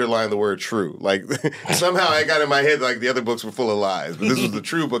I underlined the word true. Like somehow I got in my head like the other books were full of lies, but this was The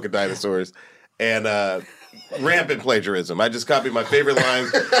True Book of Dinosaurs. And rampant plagiarism. I just copied my favorite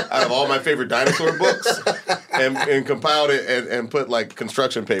lines out of all my favorite dinosaur books and compiled it and put like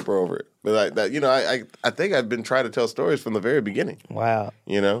construction paper over it. But I think I've been trying to tell stories from the very beginning. Wow.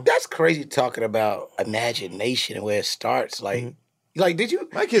 You know? That's crazy talking about imagination and where it starts. Like, did you?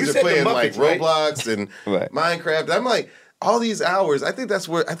 My kids you are said the playing Muppets, like right? Roblox and Right. Minecraft. I'm like, all these hours. I think that's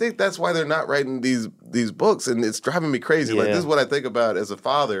why they're not writing these books, and it's driving me crazy. Like Yeah. this is what I think about as a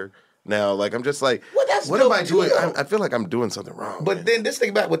father now. Like I'm just like, Well, that's what am dope I too, doing? though. I feel like I'm doing something wrong. But then this thing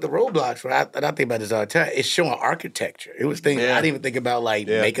about with the Roblox, right? I think about this all the time. It's showing architecture. It was things Yeah. I didn't even think about, like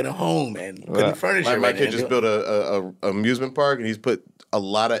making a home and putting Right. furniture. my in kid it just and built a amusement park, and he's put a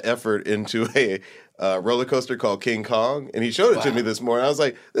lot of effort into a roller coaster called King Kong, and he showed it to me this morning. I was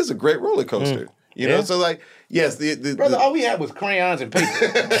like, "This is a great roller coaster." You know, so like, yes, Brother, all we had was crayons and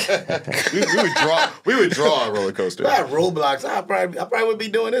paper. we would draw a roller coaster. If I had Roblox, I probably would be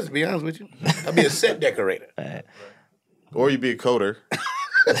doing this, to be honest with you. I'd be a set decorator. Or you'd be a coder.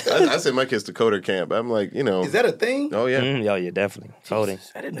 I send my kids to coder camp. I'm like, Is that a thing? oh yeah, Oh, yeah, definitely. Coding.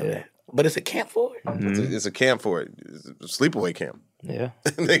 I didn't know that. But it's a camp for it? it's a camp for it. It's a sleepaway camp. Yeah.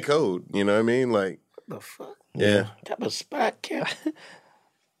 They code. You know what I mean? Like, The fuck? yeah. What type of spot camp?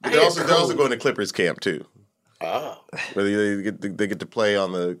 But they're also going to Clippers camp too. Oh. Where they get to play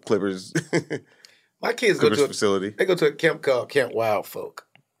on the Clippers My kids go Clippers to facility. They go to a camp called Camp Wild Folk.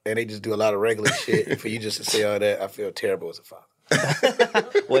 And they just do a lot of regular shit. And for you just to say all that, I feel terrible as a father.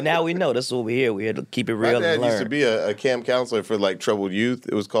 Well, now we know. That's what we're here. We're here to keep it My real dad and used to learn. be a camp counselor for like troubled youth.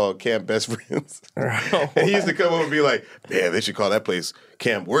 It was called Camp Best Friends. And he used to come over and be like, "Man, they should call that place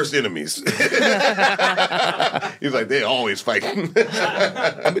Camp Worst Enemies." He was like, "They always fighting." I'm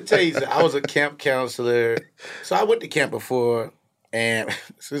going to tell you, I was a camp counselor. So I went to camp before, and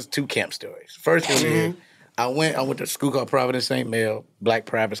this is 2 camp stories. First one is, I went to a school called Providence St. Mel, black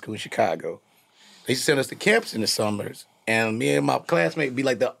private school in Chicago. They used to send us to camps in the summers, and me and my classmate would be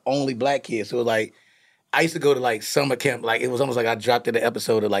like the only black kids. So like, I used to go to like summer camp, like it was almost like I dropped in the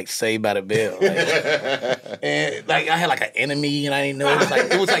episode of like Saved by the Bell. Like, and like I had like an enemy and I didn't know.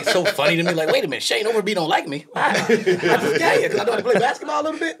 It was like so funny to me. Like, wait a minute, Shane Overby don't like me. Why? I just got here because I know how to play basketball a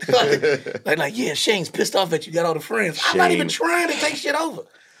little bit. like, yeah, Shane's pissed off that you got all the friends. I'm not even trying to take shit over.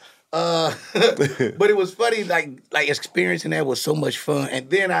 But it was funny, like experiencing that was so much fun. And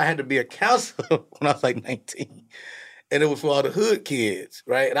then I had to be a counselor when I was like 19. And it was for all the hood kids,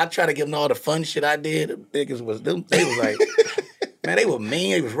 right? And I tried to give them all the fun shit I did. The biggest was them. They was like, man, they were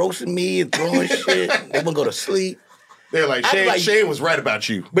mean. They was roasting me and throwing shit. They wouldn't go to sleep. They're like, Shane was right about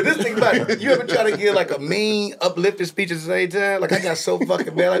you. But this thing about it, you ever try to give like a mean, uplifting speech at the same time? Like I got so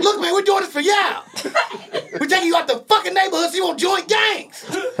fucking bad. Like, look, man, we're doing this for y'all. We're taking you out the fucking neighborhood so you won't join gangs.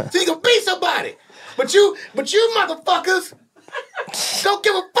 So you can be somebody. But you motherfuckers don't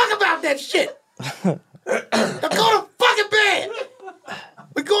give a fuck about that shit. Now go to fucking bed.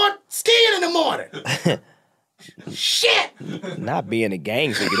 We're going skiing in the morning. Shit! Not being a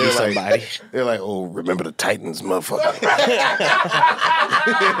gang so you can be somebody. They're like, oh, remember the Titans, motherfucker.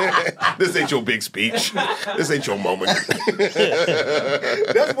 This ain't your big speech. This ain't your moment.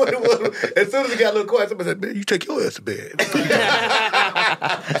 That's what it was. As soon as it got a little quiet, somebody said, man, you take your ass to bed.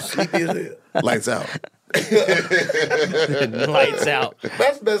 Sleepy as hell. Lights out. Lights out.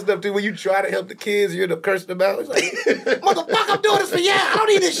 That's messed up too. When you try to help the kids, you end up cursing them out. It's like, motherfucker, I'm doing this for y'all. I don't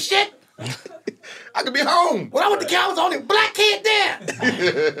need this shit. I could be home. When I went to Cal, I was the only black kid there.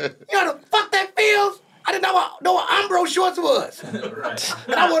 You know the fuck that feels? I didn't know what Umbro shorts was.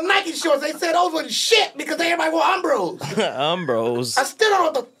 And I wore Nike shorts. They said those were shit because everybody wore Umbros. Umbros. I still don't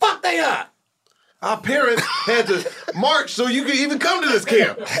know what the fuck they are. Our parents had to march so you could even come to this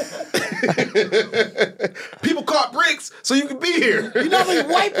camp. People caught bricks so you could be here. You know how many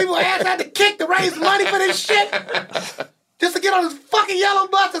white people ass had to kick to raise money for this shit? Just to get on this fucking yellow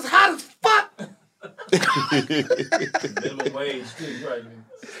bus that's hot as fuck? Minimum wage, too, right?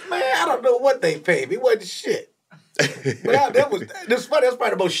 Man, I don't know what they paid me. It wasn't shit. But that was funny. That's probably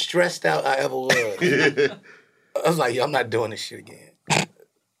the most stressed out I ever was. I was like, yo, I'm not doing this shit again.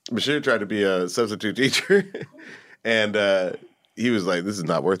 Bashir tried to be a substitute teacher, and he was like, this is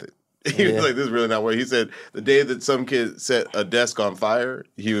not worth it. He was like, this is really not worth it. He said the day that some kid set a desk on fire,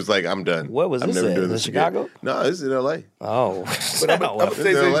 he was like, I'm done. What was I'm this never at? doing In this Chicago? again. No, this is in L.A. Oh. But I'm going to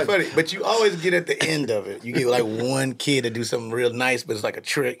say something funny. But you always get at the end of it. You get like one kid to do something real nice, but it's like a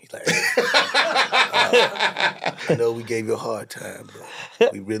trick. He's like, I know we gave you a hard time,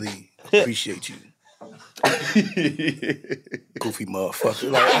 but we really appreciate you. Goofy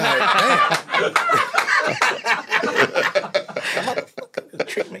motherfucker. Like, damn.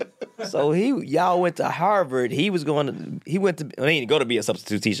 Trick me. So y'all went to Harvard. He went to didn't go to be a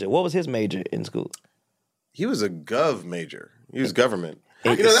substitute teacher. What was his major in school? He was a gov major. He was government.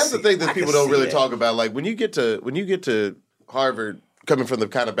 That's the thing that people don't really talk about. Like when you get to Harvard, coming from the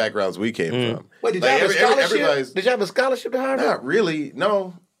kind of backgrounds we came from. Wait, did you have a scholarship? Did you have a scholarship to Harvard? Not really.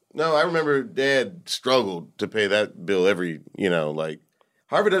 No. I remember Dad struggled to pay that bill every.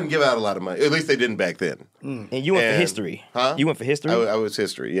 Harvard doesn't give out a lot of money. At least they didn't back then. And you went for history. Huh? You went for history? I was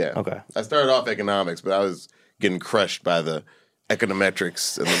history, yeah. Okay. I started off economics, but I was getting crushed by the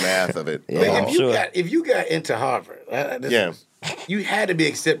econometrics and the math of it. Yeah, if you got into Harvard, you had to be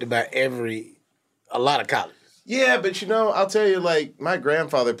accepted by a lot of colleges. Yeah, but I'll tell you, like, my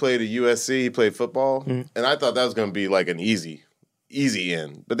grandfather played at USC, he played football, and I thought that was going to be like an easy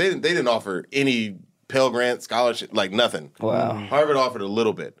in. But they didn't offer any Pell Grant scholarship, like nothing. Wow. Harvard offered a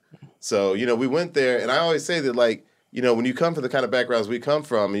little bit. So, we went there, and I always say that, like, when you come from the kind of backgrounds we come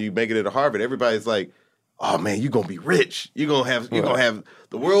from and you make it into Harvard, everybody's like, oh man, you're gonna be rich. You're gonna have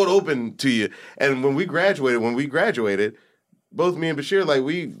the world open to you. And when we graduated, both me and Bashir, like,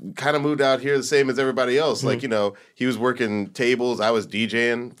 we kind of moved out here the same as everybody else. Like, he was working tables, I was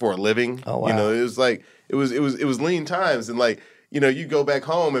DJing for a living. Oh wow. It was like it was lean times, and like, you go back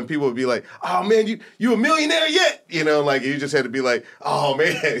home and people would be like, oh man, you a millionaire yet? Like you just had to be like, oh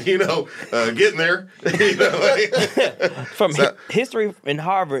man, getting there. From history in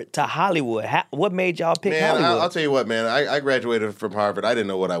Harvard to Hollywood, what made y'all pick Hollywood? I'll tell you what, man. I graduated from Harvard. I didn't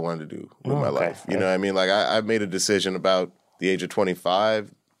know what I wanted to do with my life. You know what I mean? Like I made a decision about the age of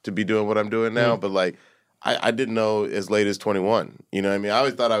 25 to be doing what I'm doing now, but like I didn't know as late as 21. You know what I mean? I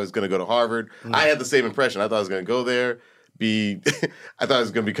always thought I was going to go to Harvard. I had the same impression. I thought I was going to go there. I thought I was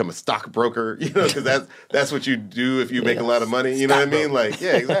going to become a stockbroker, because that's what you do if you make a lot of money. You know what I mean? Like,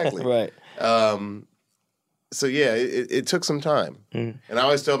 yeah, exactly. Right. So yeah, it took some time, and I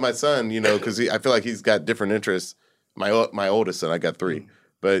always tell my son, because I feel like he's got different interests. My oldest son, I got 3,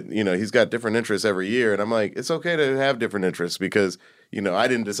 but he's got different interests every year, and I'm like, it's okay to have different interests because I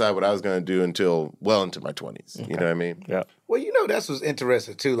didn't decide what I was going to do until well into my 20s. Okay. You know what I mean? Yeah. Well, that's what's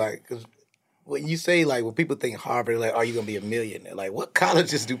interesting too, like, because when you say, like, when people think Harvard, like, are you going to be a millionaire? Like, what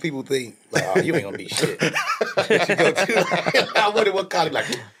colleges do people think, like, oh, you ain't going to be shit? That you go to, like, I wonder what college, like,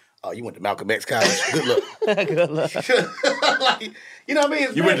 oh, you went to Malcolm X College? Good luck. Good luck. Like, you know what I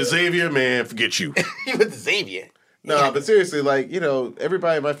mean? You went to Xavier? Man, forget you. You went to Xavier. No, but seriously, like,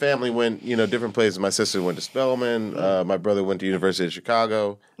 everybody in my family went, different places. My sister went to Spelman. My brother went to University of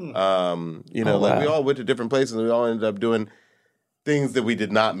Chicago. We all went to different places, and we all ended up doing things that we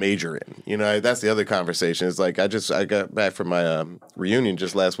did not major in. That's the other conversation. It's like I got back from my reunion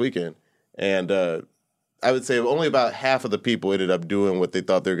just last weekend, and I would say only about half of the people ended up doing what they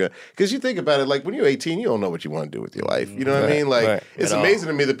thought they were going to. Because you think about it, like when you're 18, you don't know what you want to do with your life. You know what I mean? Like it's amazing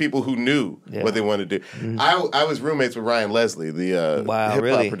to me the people who knew what they wanted to do. I was roommates with Ryan Leslie, the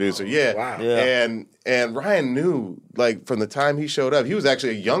hip-hop producer. Yeah. Wow. Yeah. And Ryan knew, like, from the time he showed up, he was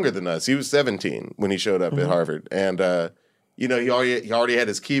actually younger than us. He was 17 when he showed up at Harvard. And he already had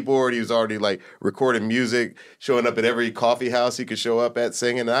his keyboard. He was already like recording music, showing up at every coffee house he could show up at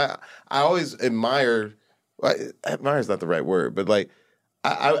singing. And I always admire is not the right word, but like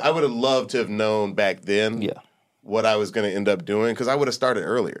I would have loved to have known back then what I was going to end up doing because I would have started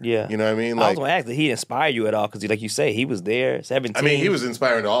earlier. Yeah. You know what I mean? I was going to ask, did he inspire you at all? Because, like you say, he was there, 17. I mean, he was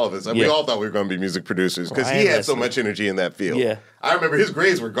inspiring to all of us. We all thought we were going to be music producers because he had so much energy in that field. Yeah. I remember his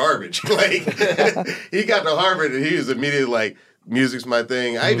grades were garbage. Like, he got to Harvard and he was immediately like, music's my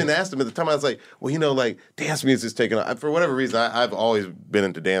thing. I even asked him at the time, I was like, well, you know, like, dance music's taking off. For whatever reason, I've always been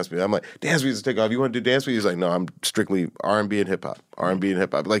into dance music. I'm like, dance music's taking off. You want to do dance music? He's like, no, I'm strictly R&B and hip-hop. R&B and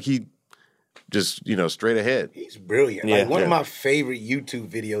hip-hop. Like, he just, straight ahead. He's brilliant. Yeah. Like, one of my favorite YouTube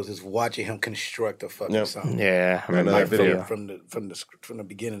videos is watching him construct a fucking song. Yeah, I remember Like, that video. from the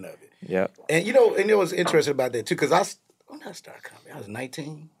beginning of it. Yeah. And you know what's interesting about that too, because when I started comedy, I was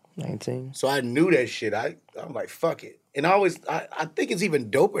 19. 19. So I knew that shit. I'm like, fuck it. And I think it's even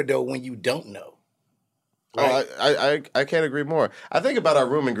doper though when you don't know. Right? Oh, I can't agree more. I think about our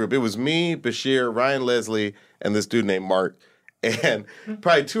rooming group. It was me, Bashir, Ryan Leslie, and this dude named Mark. And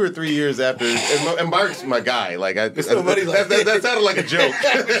probably 2 or 3 years after, and Mark's my guy. Like that sounded like a joke.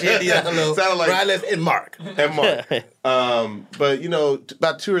 Sounded like Ryan and Mark. But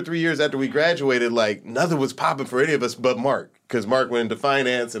about 2 or 3 years after we graduated, like nothing was popping for any of us but Mark, because Mark went into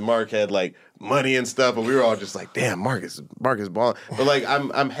finance and Mark had like money and stuff, and we were all just like, damn, Mark is balling. But like,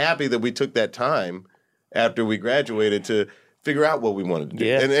 I'm happy that we took that time after we graduated to figure out what we wanted to do.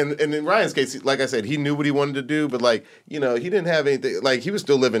 Yeah. And in Ryan's case, like I said, he knew what he wanted to do, but like, he didn't have anything. Like, he was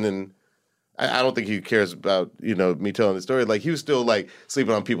still living in, I don't think he cares about, me telling the story. Like, he was still like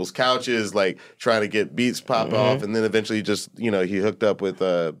sleeping on people's couches, like trying to get beats pop off. And then eventually just, he hooked up with,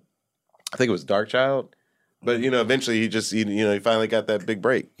 I think it was Dark Child. But, eventually he just, he finally got that big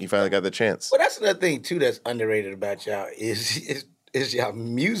break. He finally got the chance. Well, that's another thing too that's underrated about y'all is y'all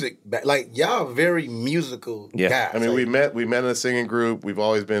music. Like, y'all very musical guys. I mean, like, we met in a singing group. We've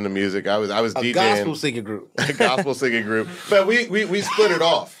always been into music. I was DJing. Gospel singing group. A gospel singing group. But we split it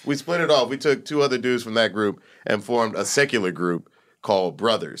off. We split it off. We took 2 other dudes from that group and formed a secular group called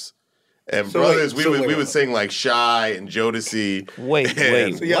Brothers. And Brothers, we would sing like Shy and Jodeci. Wait,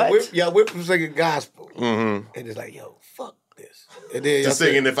 so y'all went from singing gospel. And it's like, yo, fuck this. And then to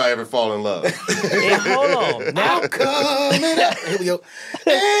singing If I Ever Fall in Love. Hey, hold on. Now I'm coming up. Here we go.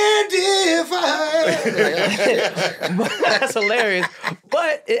 And if I... That's hilarious.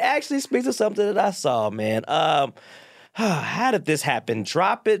 But it actually speaks to something that I saw, man. How did this happen?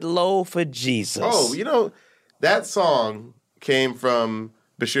 Drop It Low for Jesus. Oh, that song came from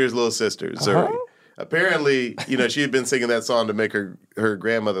Bashir's little sister, Zuri. Apparently, she had been singing that song to make her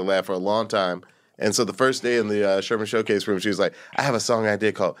grandmother laugh for a long time. And so the first day in the Sherman Showcase room, she was like, I have a song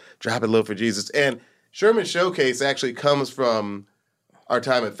idea called Drop It Low for Jesus. And Sherman Showcase actually comes from our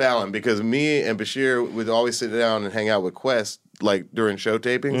time at Fallon, because me and Bashir would always sit down and hang out with Quest, like, during show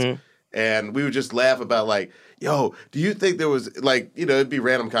tapings. And we would just laugh about, like, yo, do you think there was, like, it'd be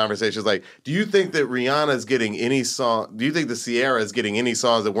random conversations, like, do you think that Rihanna's getting any song, do you think the Sierra is getting any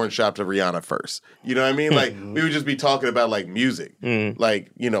songs that weren't shopped to Rihanna first? You know what I mean? Like, we would just be talking about, like, music,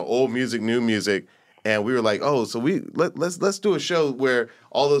 like, old music, new music. And we were like, oh, so let's do a show where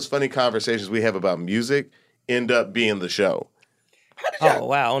all those funny conversations we have about music end up being the show. Oh,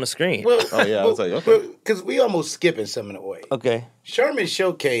 wow, on the screen. Well, I was like, okay. Because we almost skipping some in a way. Okay. Sherman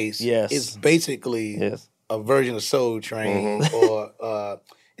Showcase is basically a version of Soul Train, or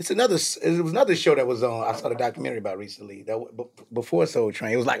it was another show that was on. I saw the documentary about recently that before Soul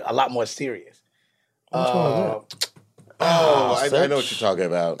Train. It was like a lot more serious. Which one was that? I know what you're talking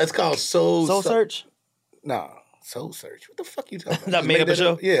about. It's called Soul Search. No, Soul Search. What the fuck you talking about? That made up a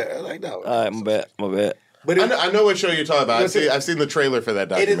show? Yeah, like no. All right, my bad. But I know what show you're talking about. I've seen the trailer for that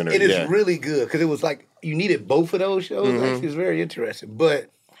documentary. It is really good, because it was like you needed both of those shows. Actually, it's very interesting. But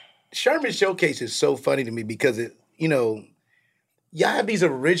Sherman Showcase is so funny to me because y'all have these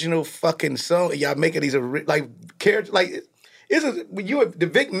original fucking songs. Y'all making these characters like. The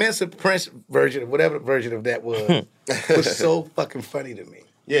Vic Mensa Prince version, whatever version of that was so fucking funny to me.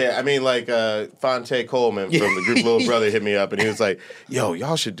 Yeah, I mean, like Fonte Coleman from the group Little Brother hit me up, and he was like, "Yo,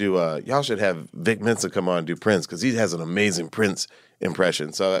 y'all should have Vic Mensa come on and do Prince, because he has an amazing Prince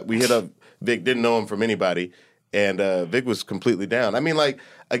impression." So we hit up Vic, didn't know him from anybody, and Vic was completely down. I mean, like,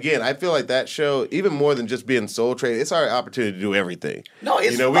 again, I feel like that show, even more than just being Soul Train, it's our opportunity to do everything. No,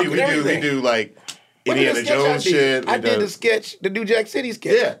 it's everything. we do like Indiana Jones shit. I did the sketch, the New Jack City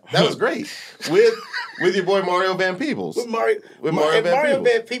sketch. Yeah, that was great. With your boy Mario Van Peebles. Mario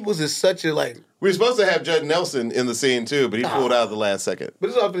Van Peebles is such a like. We were supposed to have Judd Nelson in the scene too, but he pulled out at the last second. But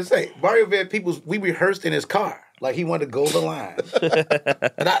it's all I'm going to say. Mario Van Peebles, we rehearsed in his car. Like, he wanted to go the line.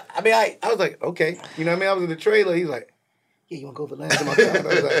 And I was like, okay. You know what I mean? I was in the trailer. He was like, yeah, you want to go the line in my car? And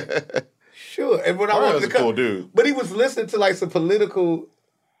I was like, sure. And when I wanted to come, cool dude. But he was listening to like some political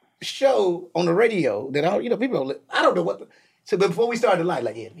show on the radio that people don't. I don't know what. So before we started the live,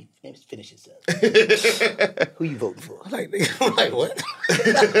 like, yeah, let me finish this up. Who you voting for? I'm like what?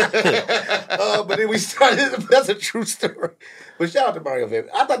 But then we started. That's a true story. But shout out to Mario, baby.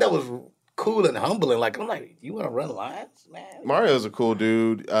 I thought that was cool and humbling. Like, I'm like, you want to run lines, man? Mario's a cool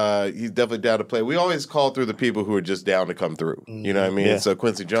dude. He's definitely down to play. We always call through the people who are just down to come through. You know what I mean? Yeah. So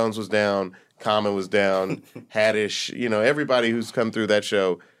Quincy Jones was down, Common was down, Haddish, everybody who's come through that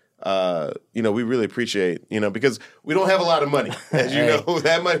show. We really appreciate, because we don't have a lot of money, as you know.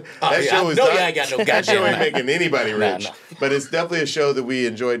 That show is not, ain't got no that show ain't money. making anybody rich. Nah. But it's definitely a show that we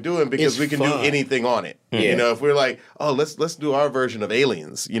enjoy doing because we can do anything on it. Yeah. If we're like, oh, let's do our version of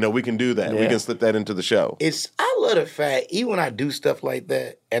Aliens, we can do that. Yeah. We can slip that into the show. I love the fact, even when I do stuff like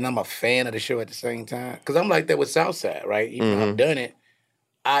that, and I'm a fan of the show at the same time, because I'm like that with Southside, right? Even though I've done it,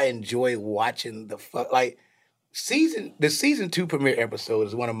 I enjoy watching the season 2 premiere episode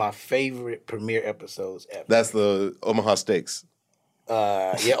is one of my favorite premiere episodes ever. That's the Omaha Steaks.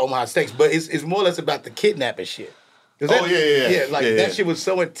 Omaha Steaks, but it's more or less about the kidnapping shit. Yeah. That shit was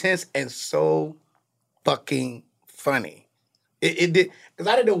so intense and so fucking funny. It did,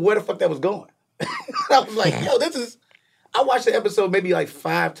 because I didn't know where the fuck that was going. I was like, yo, I watched the episode maybe like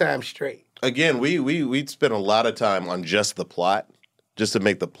 5 times straight. Again, we spent a lot of time on just the plot, just to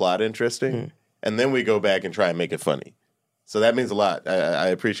make the plot interesting. And then we go back and try and make it funny. So that means a lot. I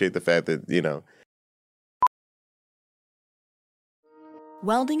appreciate the fact that,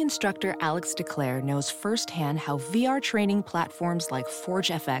 Welding instructor Alex DeClaire knows firsthand how VR training platforms like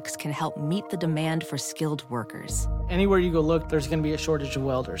ForgeFX can help meet the demand for skilled workers. Anywhere you go look, there's going to be a shortage of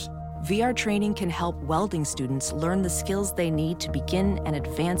welders. VR training can help welding students learn the skills they need to begin and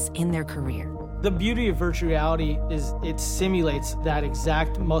advance in their career. The beauty of virtual reality is it simulates that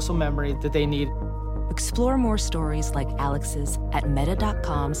exact muscle memory that they need. Explore more stories like Alex's at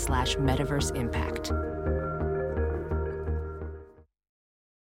meta.com/metaverseimpact.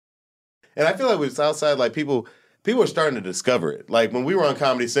 And I feel like with Southside, like people are starting to discover it. Like when we were on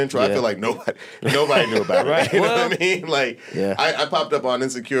Comedy Central, I feel like nobody knew about it. Right. You know what I mean? Like I popped up on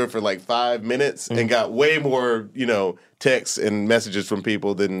Insecure for like 5 minutes and got way more, texts and messages from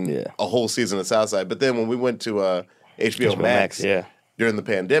people than a whole season of Southside. But then when we went to HBO Max during the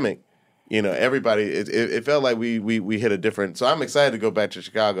pandemic, everybody, it felt like we hit a different. So I'm excited to go back to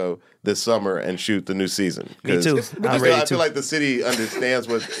Chicago this summer and shoot the new season. Me too. I feel like the city understands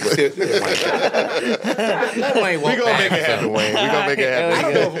what. Wayne We gonna make it happen, Wayne. We gonna make it happen.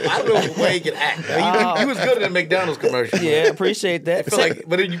 I don't know if Wayne can act. He was good in the McDonald's commercial. Yeah, appreciate that. I feel like,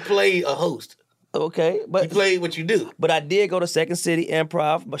 but then you play a host. Okay, but You play what you do. But I did go to Second City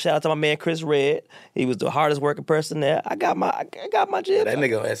Improv. But shout out to my man Chris Red. He was the hardest working person there. I got my jib. That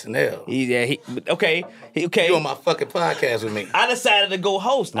nigga on SNL. He okay. You on my fucking podcast with me. I decided to go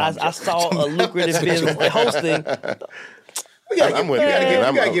host. I saw a lucrative business hosting. We gotta I'm with you. we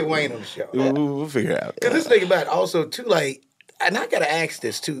gotta get Wayne on the show. We'll figure it out. Because this thing about it also too, like, and I gotta ask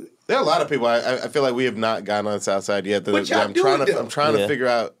this too. There are a lot of people. I feel like we have not gotten on the South Side yet. But y'all I'm do trying it, to though. I'm trying to figure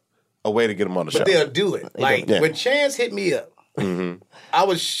out a way to get them on the show. But they'll do it. Like when Chance hit me up, I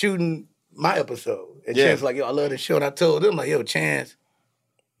was shooting my episode, and Chance was like, "Yo, I love the show." And I told them, like, "Yo, Chance,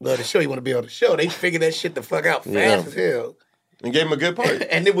 love the show. You want to be on the show?" They figured that shit the fuck out fast as hell, and gave him a good part.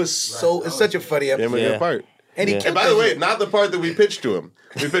 and it was it's such a funny episode. Gave him a good part. And he And by the way, not the part that we pitched to him.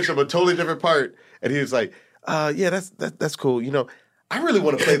 We pitched him a totally different part, and he was like, "Yeah, that's cool. I really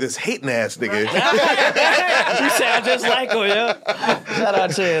want to play this hating ass nigga." You sound just like him, yeah. Shout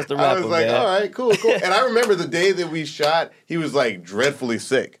out Chance the rapper, I was like, man. all right, cool. And I remember the day that we shot, he was like dreadfully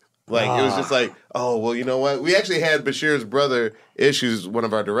sick. Like it was just like, oh, well, you know what? We actually had Bashir's brother, Issues, one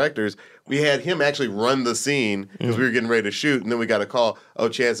of our directors. We had him actually run the scene because we were getting ready to shoot, and then we got a call. Oh,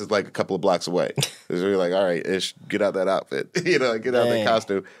 Chance is like a couple of blocks away. So we were like, all right, Ish, get out that outfit, get out that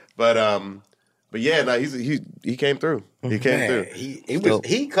costume. But yeah, no, he came through. He came through.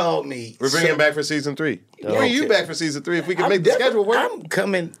 He called me. We're bringing him back for season 3. Bring you back for season 3 if we can make the schedule work. I'm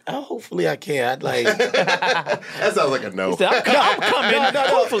coming. Hopefully I can. I'd like. That sounds like a no. I'm coming.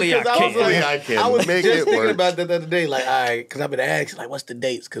 Hopefully I can. Hopefully I can. I was make just it thinking work. about that the other day. Like, all right, because I've been asking, like, what's the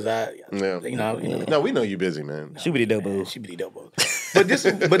dates? Because No, we know you busy, man. Shoobity dobo. Shibbity dobo. But this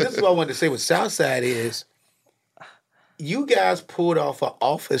is what I wanted to say with Southside is, you guys pulled off an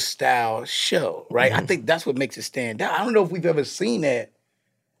office style show, right? I think that's what makes it stand out. I don't know if we've ever seen that,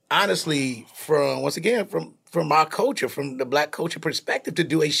 honestly, from our culture, from the black culture perspective, to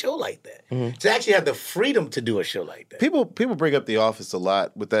do a show like that. To actually have the freedom to do a show like that. People bring up The Office a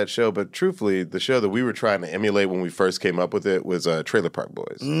lot with that show, but truthfully, the show that we were trying to emulate when we first came up with it was Trailer Park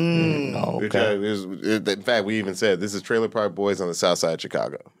Boys. Oh, okay. In fact, we even said this is Trailer Park Boys on the South Side of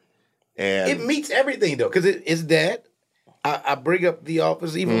Chicago. And it meets everything though, because it's that. I bring up The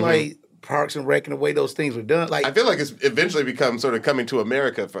Office, even like Parks and Rec and the way those things were done. Like I feel like it's eventually become sort of coming to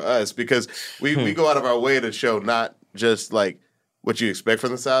America for us because we go out of our way to show not just like what you expect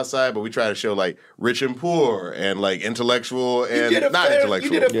from the South Side, but we try to show like rich and poor and like intellectual and not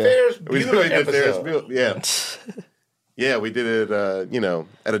intellectual. You did a Ferris We Bueller did Ferris episode. Bueller, yeah, we did it.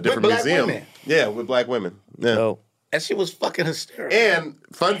 At a different black museum. women. Yeah, with black women. Yeah. Oh. That shit was fucking hysterical. And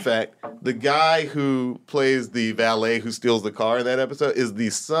fun fact, the guy who plays the valet who steals the car in that episode is the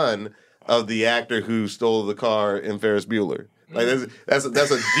son of the actor who stole the car in Ferris Bueller. Like that's a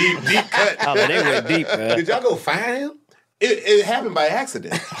deep cut. Oh, man, they went deep, man. Did y'all go find him? It happened by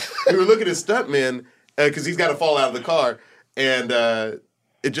accident. We were looking at stuntmen because he's got to fall out of the car, and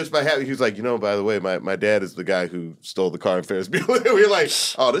it just by happening, he was like, by the way, my dad is the guy who stole the car in Ferris Bueller. We were like,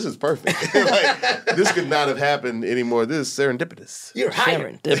 oh, this is perfect. Like, this could not have happened anymore. This is serendipitous. You're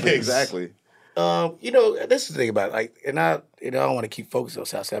hired. Exactly. This is the thing about it, like, and I don't want to keep focusing on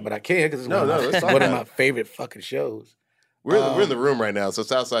Southside, but I can because it's one of my favorite fucking shows. We're in the room right now, so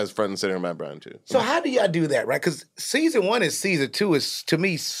Southside is front and center in my brain too. So how do y'all do that, right? Because season 1 and season 2 is to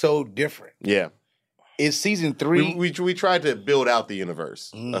me so different. Yeah. Is season 3? We tried to build out the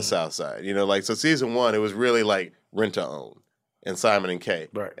universe of Southside. So season 1 it was really like Rent to Own and Simon and Kay.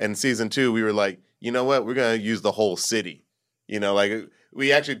 Right. And season 2 we were like, you know what? We're gonna use the whole city.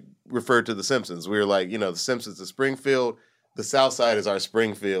 We actually referred to The Simpsons. We were like, The Simpsons is Springfield. The South Side is our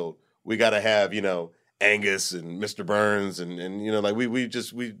Springfield. We got to have, Angus and Mr. Burns and we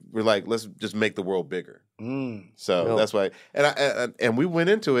were like, let's just make the world bigger. So that's why. And we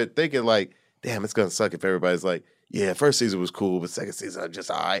went into it thinking like, damn, it's going to suck if everybody's like, yeah, first season was cool, but second season,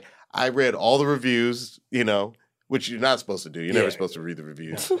 I read all the reviews, which you're not supposed to do. You're never supposed to read the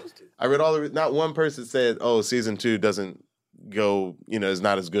reviews. I read all not one person said, oh, season 2 doesn't go, is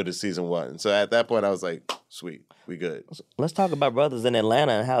not as good as season 1. So at that point, I was like, sweet, we good. Let's talk about Brothers in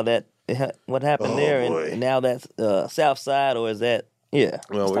Atlanta and how what happened there, and now that's South Side, or is that? Yeah.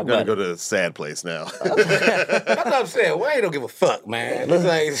 Well, we're gonna go to a sad place now. That's what I'm saying. Why you don't give a fuck, man? It's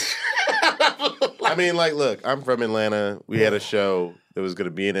like, I mean, like, look, I'm from Atlanta. We had a show that was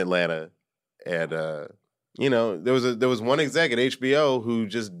gonna be in Atlanta, and there was one exec at HBO who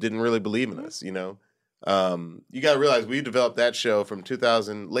just didn't really believe in us. You got to realize we developed that show from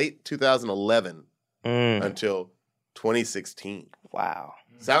late 2011 until 2016. Wow.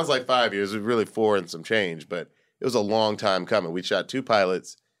 Sounds like 5 years. It was really 4 and some change, but it was a long time coming. We shot 2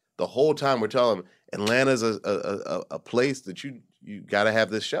 pilots. The whole time we're telling them, Atlanta's a place that you got to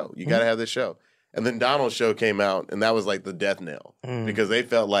have this show. You got to have this show. And then Donald's show came out, and that was like the death knell because they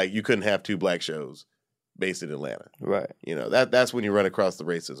felt like you couldn't have 2 black shows based in Atlanta. Right. That's when you run across the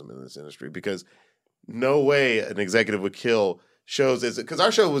racism in this industry because no way an executive would kill shows because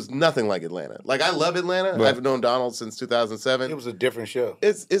our show was nothing like Atlanta. Like I love Atlanta. Right. I've known Donald since 2007. it was a different show.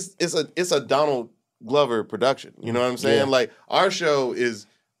 It's a Donald Glover production. You know what I'm saying? Yeah. Like our show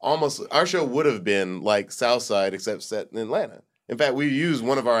would have been like Southside except set in Atlanta. In fact, we used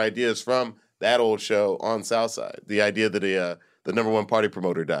one of our ideas from that old show on Southside. The idea that the number 1 party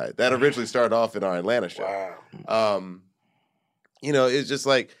promoter died. That originally started off in our Atlanta show. Wow. It's just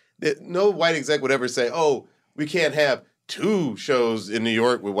like no white exec would ever say, "Oh, we can't have 2 shows in New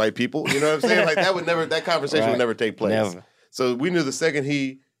York with white people." You know what I'm saying? Like that conversation would never take place. Never. So we knew the second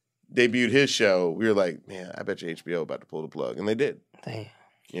he debuted his show, we were like, man, I bet you HBO about to pull the plug. And they did. Damn.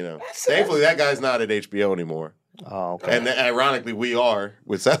 Thankfully that guy's not at HBO anymore. Oh, okay. And ironically, we are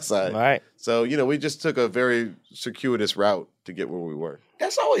with Southside. Right. So, we just took a very circuitous route to get where we were.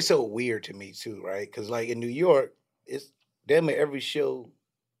 That's always so weird to me too, right? Because like in New York, it's damn near every show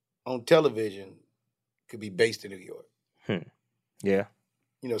on television could be based in New York. Yeah.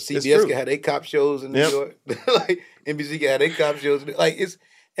 CBS can have their cop shows in New York. Like NBC can have their cop shows.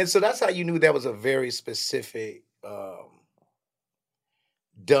 And so that's how you knew that was a very specific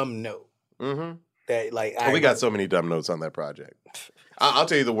dumb note. Mm-hmm. That like we got so many dumb notes on that project. I'll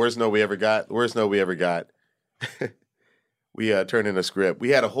tell you the worst note we ever got. The worst note we ever got. We turned in a script. We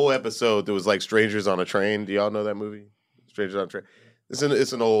had a whole episode that was like Strangers on a Train. Do y'all know that movie? Strangers on a Train.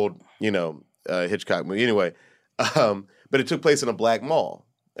 It's an old Hitchcock movie. Anyway, but it took place in a black mall,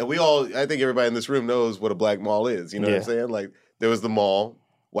 and I think everybody in this room knows what a black mall is. You know what I'm saying? Like there was the mall.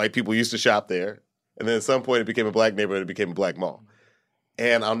 White people used to shop there, and then at some point it became a black neighborhood. It became a black mall.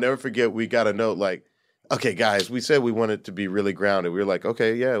 And I'll never forget, we got a note like, okay, guys, we said we wanted to be really grounded. We were like,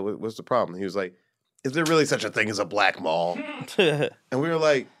 okay, yeah, what's the problem? He was like, is there really such a thing as a black mall? And we were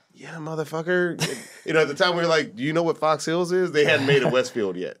like, yeah, motherfucker. At the time we were like, do you know what Fox Hills is? They hadn't made it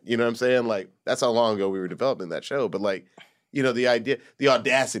Westfield yet. You know what I'm saying? Like, that's how long ago we were developing that show. But like, the idea, the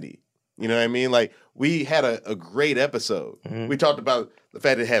audacity You know what I mean? Like, we had a great episode. We talked about the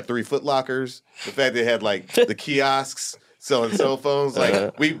fact that it had 3 Foot Lockers, the fact that it had, like, the kiosks selling cell phones.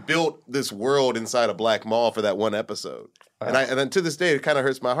 Like, we built this world inside a black mall for that one episode. And then to this day, it kind of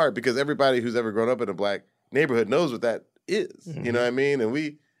hurts my heart because everybody who's ever grown up in a black neighborhood knows what that is. You know what I mean? And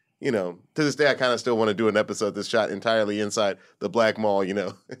we, you know, to this day, I kind of still want to do an episode that's shot entirely inside the black mall, you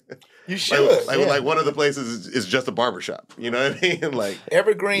know. You should. Like one of the places is just a barbershop. You know what I mean? Like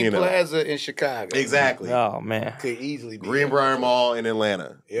Evergreen Plaza in Chicago. Exactly. Oh, man. Could easily be. Greenbrier Mall in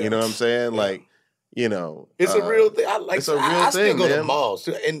Atlanta. Yeah. You know what I'm saying? Like, you know. It's a real thing. It's a real I still thing, go man. to malls,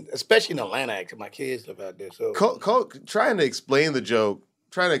 too, and especially in Atlanta, actually. My kids live out there. So Trying to explain the joke,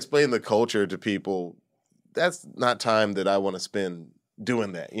 trying to explain the culture to people, that's not time that I want to spend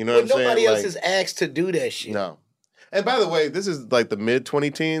doing that. You know what I'm saying? Nobody else is asked to do that shit. No. And by the way, this is like the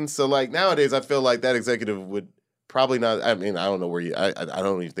mid-2010s, so like nowadays I feel like that executive would probably not, I mean, I don't know where I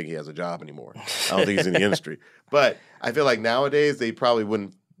don't even think he has a job anymore. I don't think he's in the industry. But I feel like nowadays they probably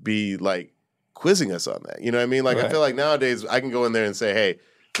wouldn't be like quizzing us on that. You know what I mean? Like I feel like nowadays I can go in there and say, hey,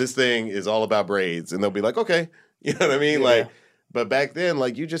 this thing is all about braids. And they'll be like, okay. You know what I mean? Yeah. Like, but back then,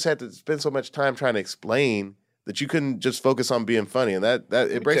 like you just had to spend so much time trying to explain that you couldn't just focus on being funny. And that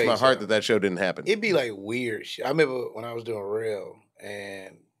it breaks my heart that show didn't happen. It'd be like weird shit. I remember when I was doing Real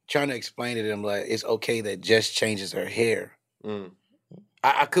and trying to explain to them like it's okay that Jess changes her hair.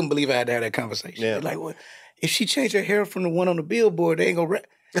 I couldn't believe I had to have that conversation. Yeah. They're like, well, if she changed her hair from the one on the billboard, they ain't gonna what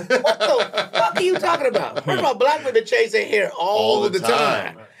the fuck are you talking about? First of all, black women change their hair all the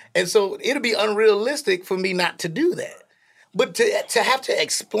time. And so it'll be unrealistic for me not to do that. But to have to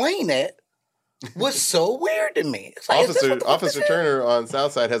explain that was so weird to me. It's like, Officer Turner on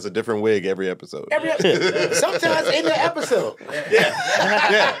Southside has a different wig every episode. Sometimes in the episode. Yeah,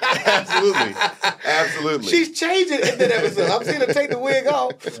 absolutely. She's changing in that episode. I've seen her take the wig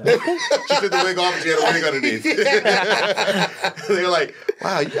off. She took the wig off and she had a wig underneath. They're like,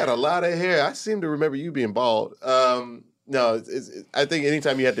 wow, you got a lot of hair. I seem to remember you being bald. No, I think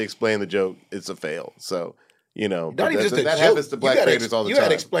anytime you have to explain the joke, it's a fail. So, you know, Not even just that happens to black creators all the time. You got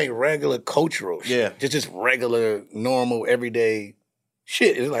to explain regular cultural shit. Yeah. Just regular, normal, everyday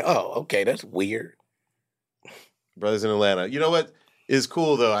shit. It's like, oh, okay, that's weird. Brothers in Atlanta. You know what is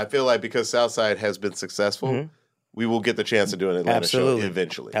cool, though? I feel like because Southside has been successful, we will get the chance to do an Atlanta show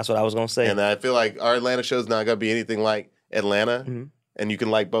eventually. That's what I was going to say. And I feel like our Atlanta show is not going to be anything like Atlanta, and you can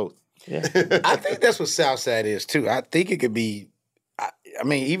like both. Yeah. I think that's what Southside is, too. I think it could be, I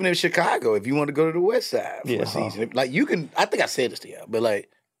mean, even in Chicago, if you want to go to the West Side for a season, like you can, I think I said this to y'all, but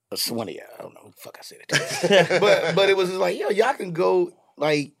like, it's one of y'all, I don't know who the fuck I said it to. but it was just like, yo, y'all can go,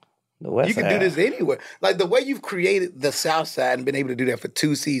 like, the West you can Side. do this anywhere. Like the way you've created the South Side and been able to do that for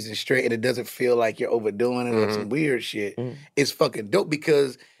 2 seasons straight and it doesn't feel like you're overdoing it or some weird shit, it's fucking dope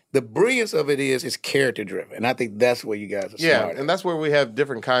because the brilliance of it is it's character driven. And I think that's where you guys are smart. And that's where we have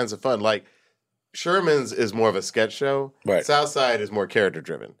different kinds of fun. Like, Sherman's is more of a sketch show. Right. Southside is more character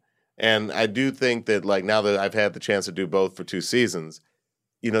driven. And I do think that, like, now that I've had the chance to do both for 2 seasons,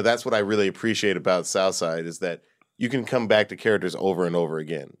 you know, that's what I really appreciate about Southside is that you can come back to characters over and over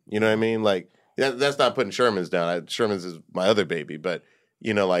again. You know what I mean? Like, that's not putting Sherman's down. Sherman's is my other baby, but,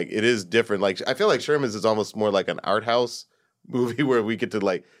 you know, like, it is different. Like, I feel like Sherman's is almost more like an art house movie where we get to,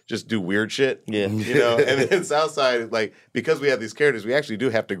 like, just do weird shit. Yeah. You know? And then Southside, like, because we have these characters, we actually do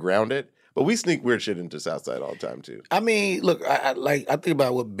have to ground it. But we sneak weird shit into Southside all the time, too. I mean, look, I think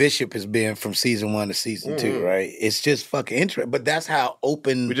about what Bishop has been from season 1 to season 2, right? It's just fucking interesting. But that's how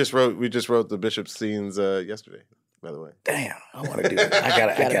open. We just wrote the Bishop scenes yesterday, by the way. Damn, I want to do that. I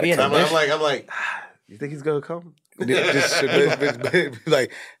gotta be in come. I'm like, you think he's gonna come?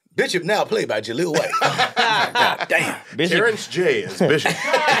 Like Bishop now played by Jaleel White. God damn. Bishop. Terrence J is Bishop.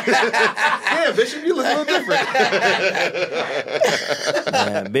 Yeah, Bishop, you look a little different.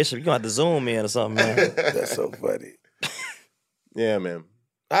 Man, Bishop, you're going to have to zoom in or something, man. That's so funny. Yeah, man.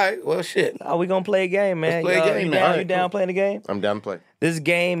 All right, well, shit. Oh, we going to play a game, man. Let's play a game, you man. down, All right, you down playing the game? I'm down to play. This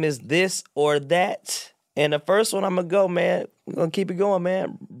game is this or that. And the first one I'm going to go, man. We're going to keep it going,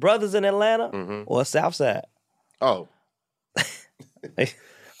 man. Brothers in Atlanta or Southside? Oh.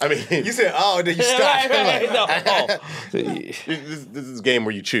 I mean, You said, oh, then you stopped. Right. No. this is a game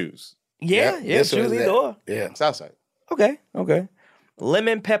where you choose. Yeah, this choose or either that. or. Yeah. Southside. Okay.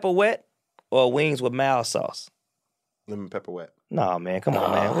 Lemon pepper wet or wings with mild sauce? Lemon pepper wet. Nah, man. Come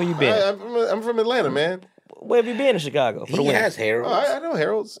on, man. Where you been? I'm from Atlanta, man. Where have you been in Chicago? For the He wings? has Harold. Oh, I know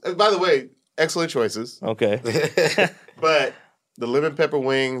Harold's. By the way, excellent choices. Okay. But the lemon pepper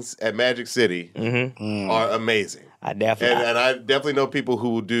wings at Magic City are amazing. I definitely. And I definitely know people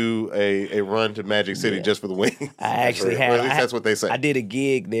who will do a run to Magic City just for the wings. I actually had. Or at least that's what they say. I did a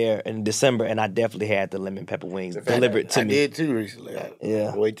gig there in December, and I definitely had the lemon pepper wings delivered to me. I did too recently.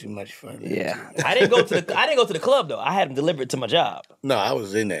 Yeah. Way too much fun. Yeah. I didn't go to the club though. I had them delivered to my job. No, I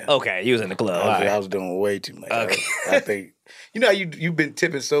was in there. Okay, you was in the club. I was doing way too much. Okay. I think how you've been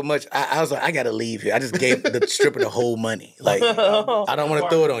tipping so much. I was like, I gotta leave here. I just gave the stripper the whole money. Like, I don't want to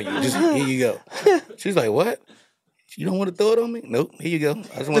throw it on you. Just here you go. She's like, what? You don't want to throw it on me? Nope. Here you go.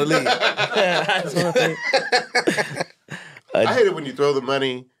 I just want to leave. I hate it when you throw the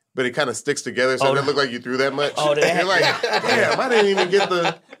money, but it kind of sticks together, so it doesn't look like you threw that much. You're like, damn, I didn't even get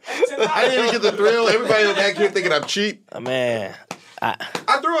the thrill. Everybody back here thinking I'm cheap. Man. I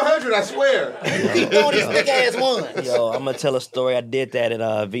threw 100, I swear. He throwing his thick ass ones. Yo, I'm gonna tell a story. I did that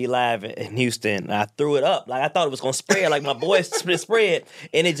at V Live in Houston. And I threw it up like I thought it was gonna spread, like my boys spread,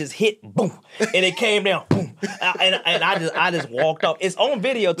 and it just hit, boom, and it came down, boom, and I just walked off. It's on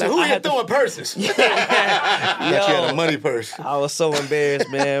video too. Now, who you throwing purses? You had a money purse. I was so embarrassed,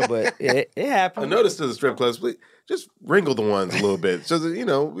 man, but it happened. I noticed to the strip clubs, please, just wrinkle the ones a little bit, so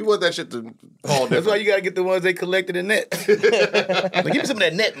that, we want that shit to fall different. That's why you gotta get the ones they collected in net. Like, give me some of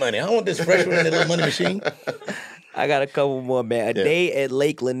that net money. I don't want this fresh one in that little money machine. I got a couple more, man. A day at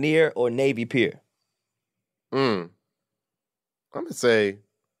Lake Lanier or Navy Pier? I'm gonna say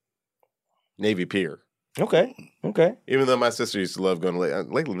Navy Pier. Okay. Even though my sister used to love going to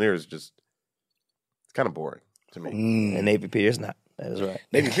Lake Lanier is just kind of boring to me. And Navy Pier is not. That is right.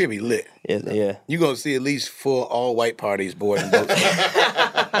 Navy Pier be lit. Yeah. You gonna see at least 4 all-white parties boarding boats.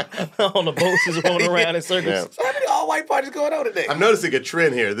 On the boats just rolling around in circles. Yeah. So how many all-white parties going on today? I'm noticing a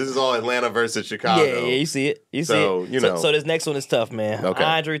trend here. This is all Atlanta versus Chicago. Yeah, you see it. So this next one is tough, man. Okay.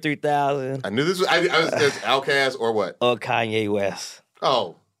 Andre 3000. I knew this was. I was there's Outkast or what? Or Kanye West.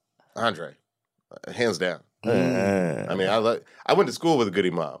 Oh, Andre, hands down. I mean, I went to school with a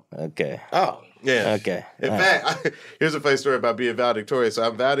goody mom. Okay. Oh. Yeah. Okay. In fact, here's a funny story about being valedictorian. So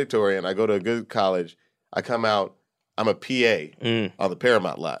I'm valedictorian. I go to a good college. I come out. I'm a PA on the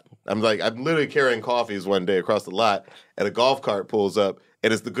Paramount lot. I'm literally carrying coffees one day across the lot, and a golf cart pulls up,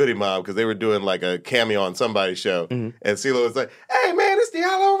 and it's the goody mom because they were doing like a cameo on somebody's show. And CeeLo was like, "Hey man, it's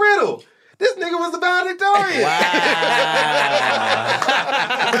Diallo Riddle. This nigga was the valedictorian." Wow.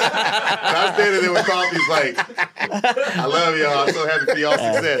 I was standing there with coffees like, I love y'all. I'm so happy for y'all's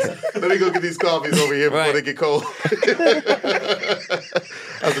success. Let me go get these coffees over here before they get cold.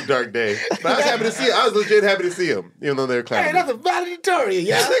 That was a dark day. But I was happy to see him. I was legit happy to see him, even though they were clapping. Hey, that's a valedictorian.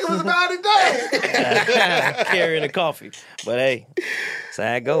 Yeah, This nigga was the valedictorian. Carrying the coffee. But hey, that's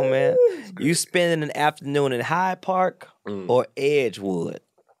how I go, man. You spending an afternoon in Hyde Park or Edgewood?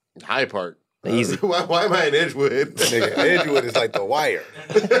 Hyde Park. Easy. Why am I in Edgewood? Nigga, Edgewood is like The Wire.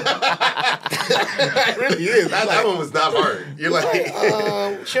 It really is. That one was not hard. You're like,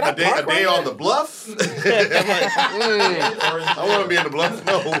 should I a day on the bluff? I want to be on the bluff.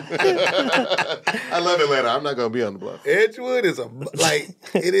 No. I love Atlanta. I'm not going to be on the bluff. Edgewood is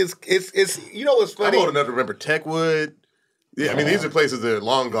it's you know what's funny? I'm old enough to remember Techwood. Yeah, I mean, these are places that are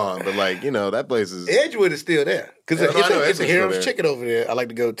long gone, but that place is... Edgewood is still there. Because it's a Harem's Chicken over there I like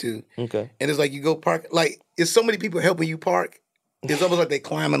to go to. Okay. And it's like you go park... Like, it's so many people helping you park. It's almost like they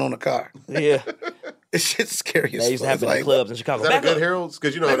climbing on a car. Yeah. It's shit's scary as That used to happen in clubs in Chicago. Is that a good Harold's?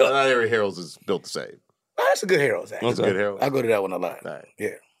 Because not every Harold's is built the same. Oh, that's a good Harold's, actually. That's a good Harold's. I go to that one a lot. Right.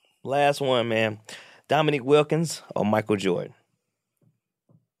 Yeah. Last one, man. Dominique Wilkins or Michael Jordan?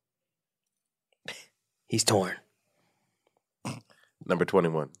 He's torn. Number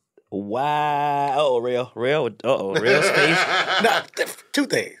 21. Wow. Real space. No, two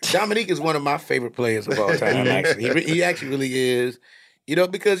things. Dominique is one of my favorite players of all time, actually. He actually really is.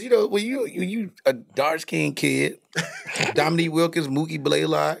 Because, when you a dark-skinned kid, Dominique Wilkins, Mookie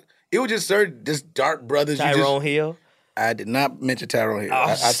Blaylock, it was just dark brothers. Tyrone Hill. I did not mention Tyrone Hill.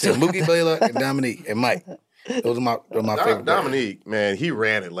 I said Mookie Blaylock and Dominique and Mike. Those are my favorite Dominique, man, he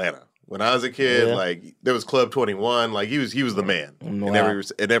ran Atlanta. When I was a kid, there was Club 21. Like, he was the man in every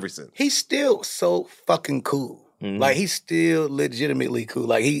sense. He's still so fucking cool. Mm-hmm. Like, he's still legitimately cool.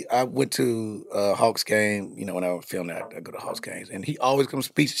 Like, I went to a Hawks game, when I was filming that, I go to Hawks games, and he always comes to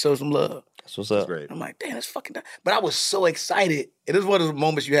speak to show some love. That's what's up. That's great. I'm like, damn, that's fucking dope. But I was so excited. It is one of those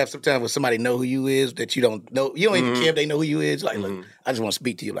moments you have sometimes when somebody know who you is that you don't know. You don't even care if they know who you is. Like, look, I just want to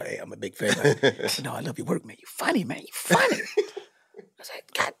speak to you. Like, hey, I'm a big fan. Like, I love your work, man. You funny, man. You funny. I was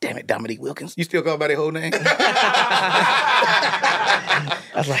like, God damn it, Dominique Wilkins. You still call by their whole name? I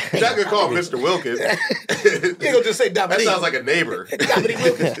was like, you're not going to call Mr. Wilkins. You're going to just say Dominique. That sounds like a neighbor. Dominique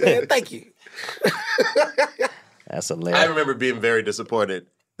Wilkins. Man, thank you. That's hilarious. I remember being very disappointed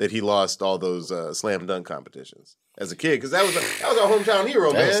that he lost all those slam dunk competitions as a kid, because that was our hometown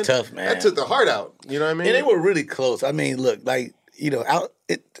hero, man. That was tough, man. That took the heart out. You know what I mean? And they were really close. I mean, look, like, there's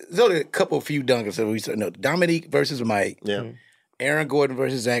only a few dunkers that we know. Dominique versus Mike. Yeah. Aaron Gordon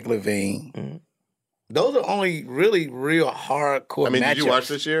versus Zach LaVine. Those are only really real hardcore matchups. Did you watch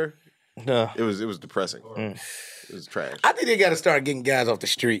this year? No. It was depressing. It was trash. I think they got to start getting guys off the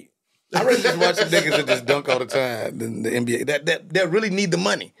street. I'd rather just watch some niggas that just dunk all the time than the NBA. That really need the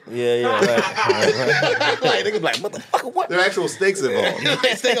money. Yeah, right. Like, they be like, motherfucker, what? There are actual stakes involved.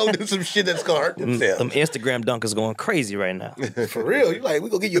 They gonna do some shit that's gonna hurt themselves. Them Instagram dunkers going crazy right now. For real. You like, we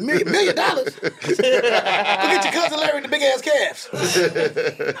gonna give you $1 million. Go get your cousin Larry the big ass calves.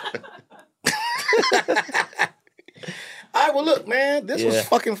 All right, well, look, man, this was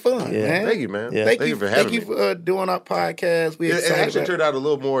fucking fun, man. Thank you, man. Yeah. Thank you for having me. Thank you for doing our podcast. It actually turned out a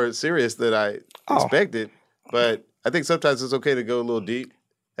little more serious than I expected, but I think sometimes it's okay to go a little deep,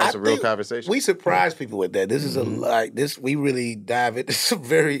 have some real conversation. We surprise people with that. This is we really dive into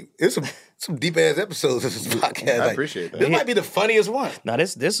some deep ass episodes of this podcast. I appreciate that. This might be the funniest one. No,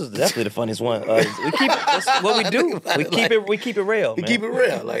 this is definitely the funniest one. That's what we do. We keep it real. We Man. keep it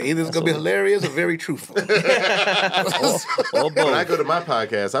real. Like, either it's gonna be hilarious or very truthful. Or both. When I go to my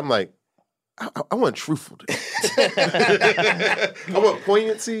podcast, I'm like, I want truthfulness. I want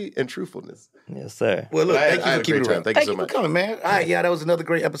poignancy and truthfulness. Yes, sir. Well, look, thank I you had for a keeping great it time. real. Thank you so for much. coming, man. All right, that was another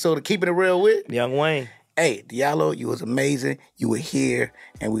great episode of Keeping It Real with Young Wayne. Hey, Diallo, you was amazing. You were here,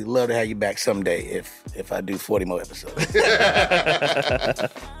 and we'd love to have you back someday if I do 40 more episodes.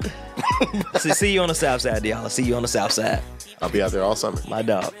 See you on the South Side, Diallo. See you on the South Side. I'll be out there all summer. My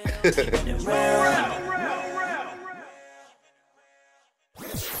dog.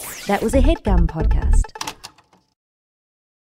 That was a HeadGum podcast.